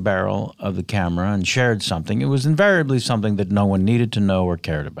down the barrel of the camera and shared something, it was invariably something that no one needed to know or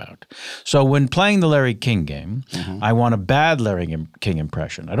cared about. So when playing the Larry King game, I want a bad Larry King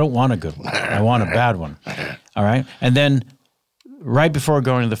impression. I don't want a good one. I want a bad one. All right? And then right before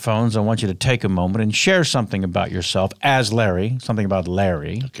going to the phones, I want you to take a moment and share something about yourself as Larry, something about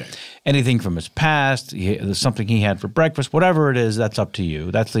Larry. Okay. Anything from his past, something he had for breakfast, whatever it is, that's up to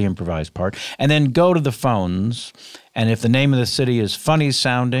you. That's the improvised part. And then go to the phones, and if the name of the city is funny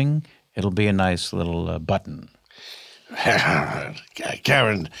sounding, it'll be a nice little button.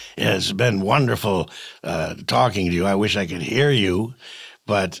 Karen, it has been wonderful talking to you. I wish I could hear you.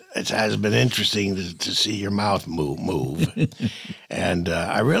 But it has been interesting to see your mouth move. And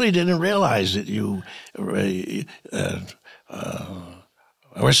I really didn't realize that you were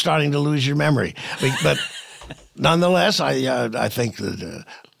starting to lose your memory. But nonetheless, I think that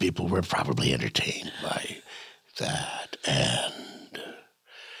people were probably entertained by that. And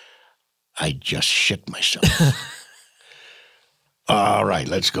I just shit myself. All right,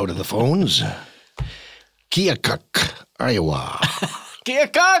 let's go to the phones. Keokuk, Iowa.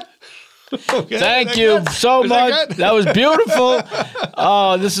 Keokuk! Okay, Thank you so much. That was beautiful.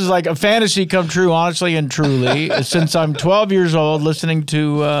 Oh, this is like a fantasy come true, honestly and truly. Since I'm 12 years old, listening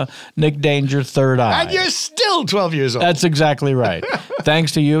to Nick Danger, Third Eye. And you're still 12 years old. That's exactly right.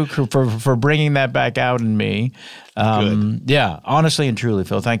 Thanks to you for bringing that back out in me. Yeah, honestly and truly,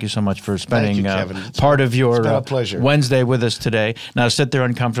 Phil, thank you so much for spending part of your Wednesday with us today. Now sit there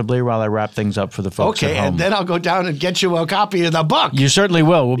uncomfortably while I wrap things up for the folks at home. And then I'll go down and get you a copy of the book. You certainly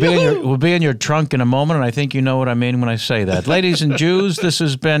will. We'll be in your trunk in a moment, and I think you know what I mean when I say that. Ladies and Jews, this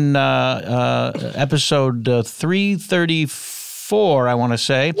has been episode 334, I want to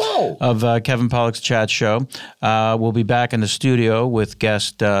say, of Kevin Pollak's Chat Show. We'll be back in the studio with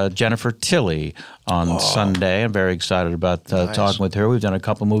guest Jennifer Tilly on Sunday. I'm very excited about talking with her. We've done a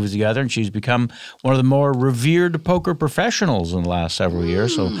couple movies together, and she's become one of the more revered poker professionals in the last several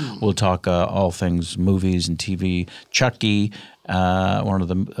years. So we'll talk all things movies and TV. Chucky, one of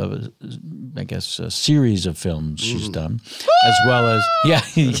the, I guess, series of films she's done, as well as,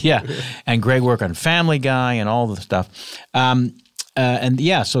 and great work on Family Guy and all the stuff.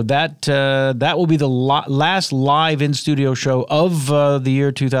 So that will be the last live in-studio show of the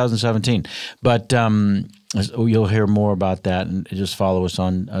year 2017. But you'll hear more about that, and just follow us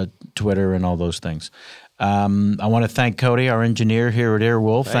on Twitter and all those things. I want to thank Cody, our engineer here at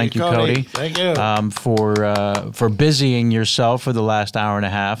Earwolf. Thank you, Cody. Thank you. For busying yourself for the last hour and a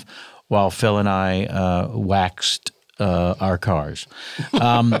half while Phil and I waxed our cars.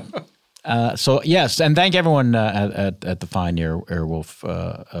 So yes, and thank everyone at the fine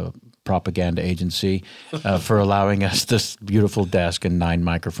Earwolf propaganda agency for allowing us this beautiful desk and 9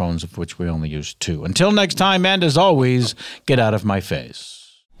 microphones, of which we only use 2. Until next time, and as always, get out of my face.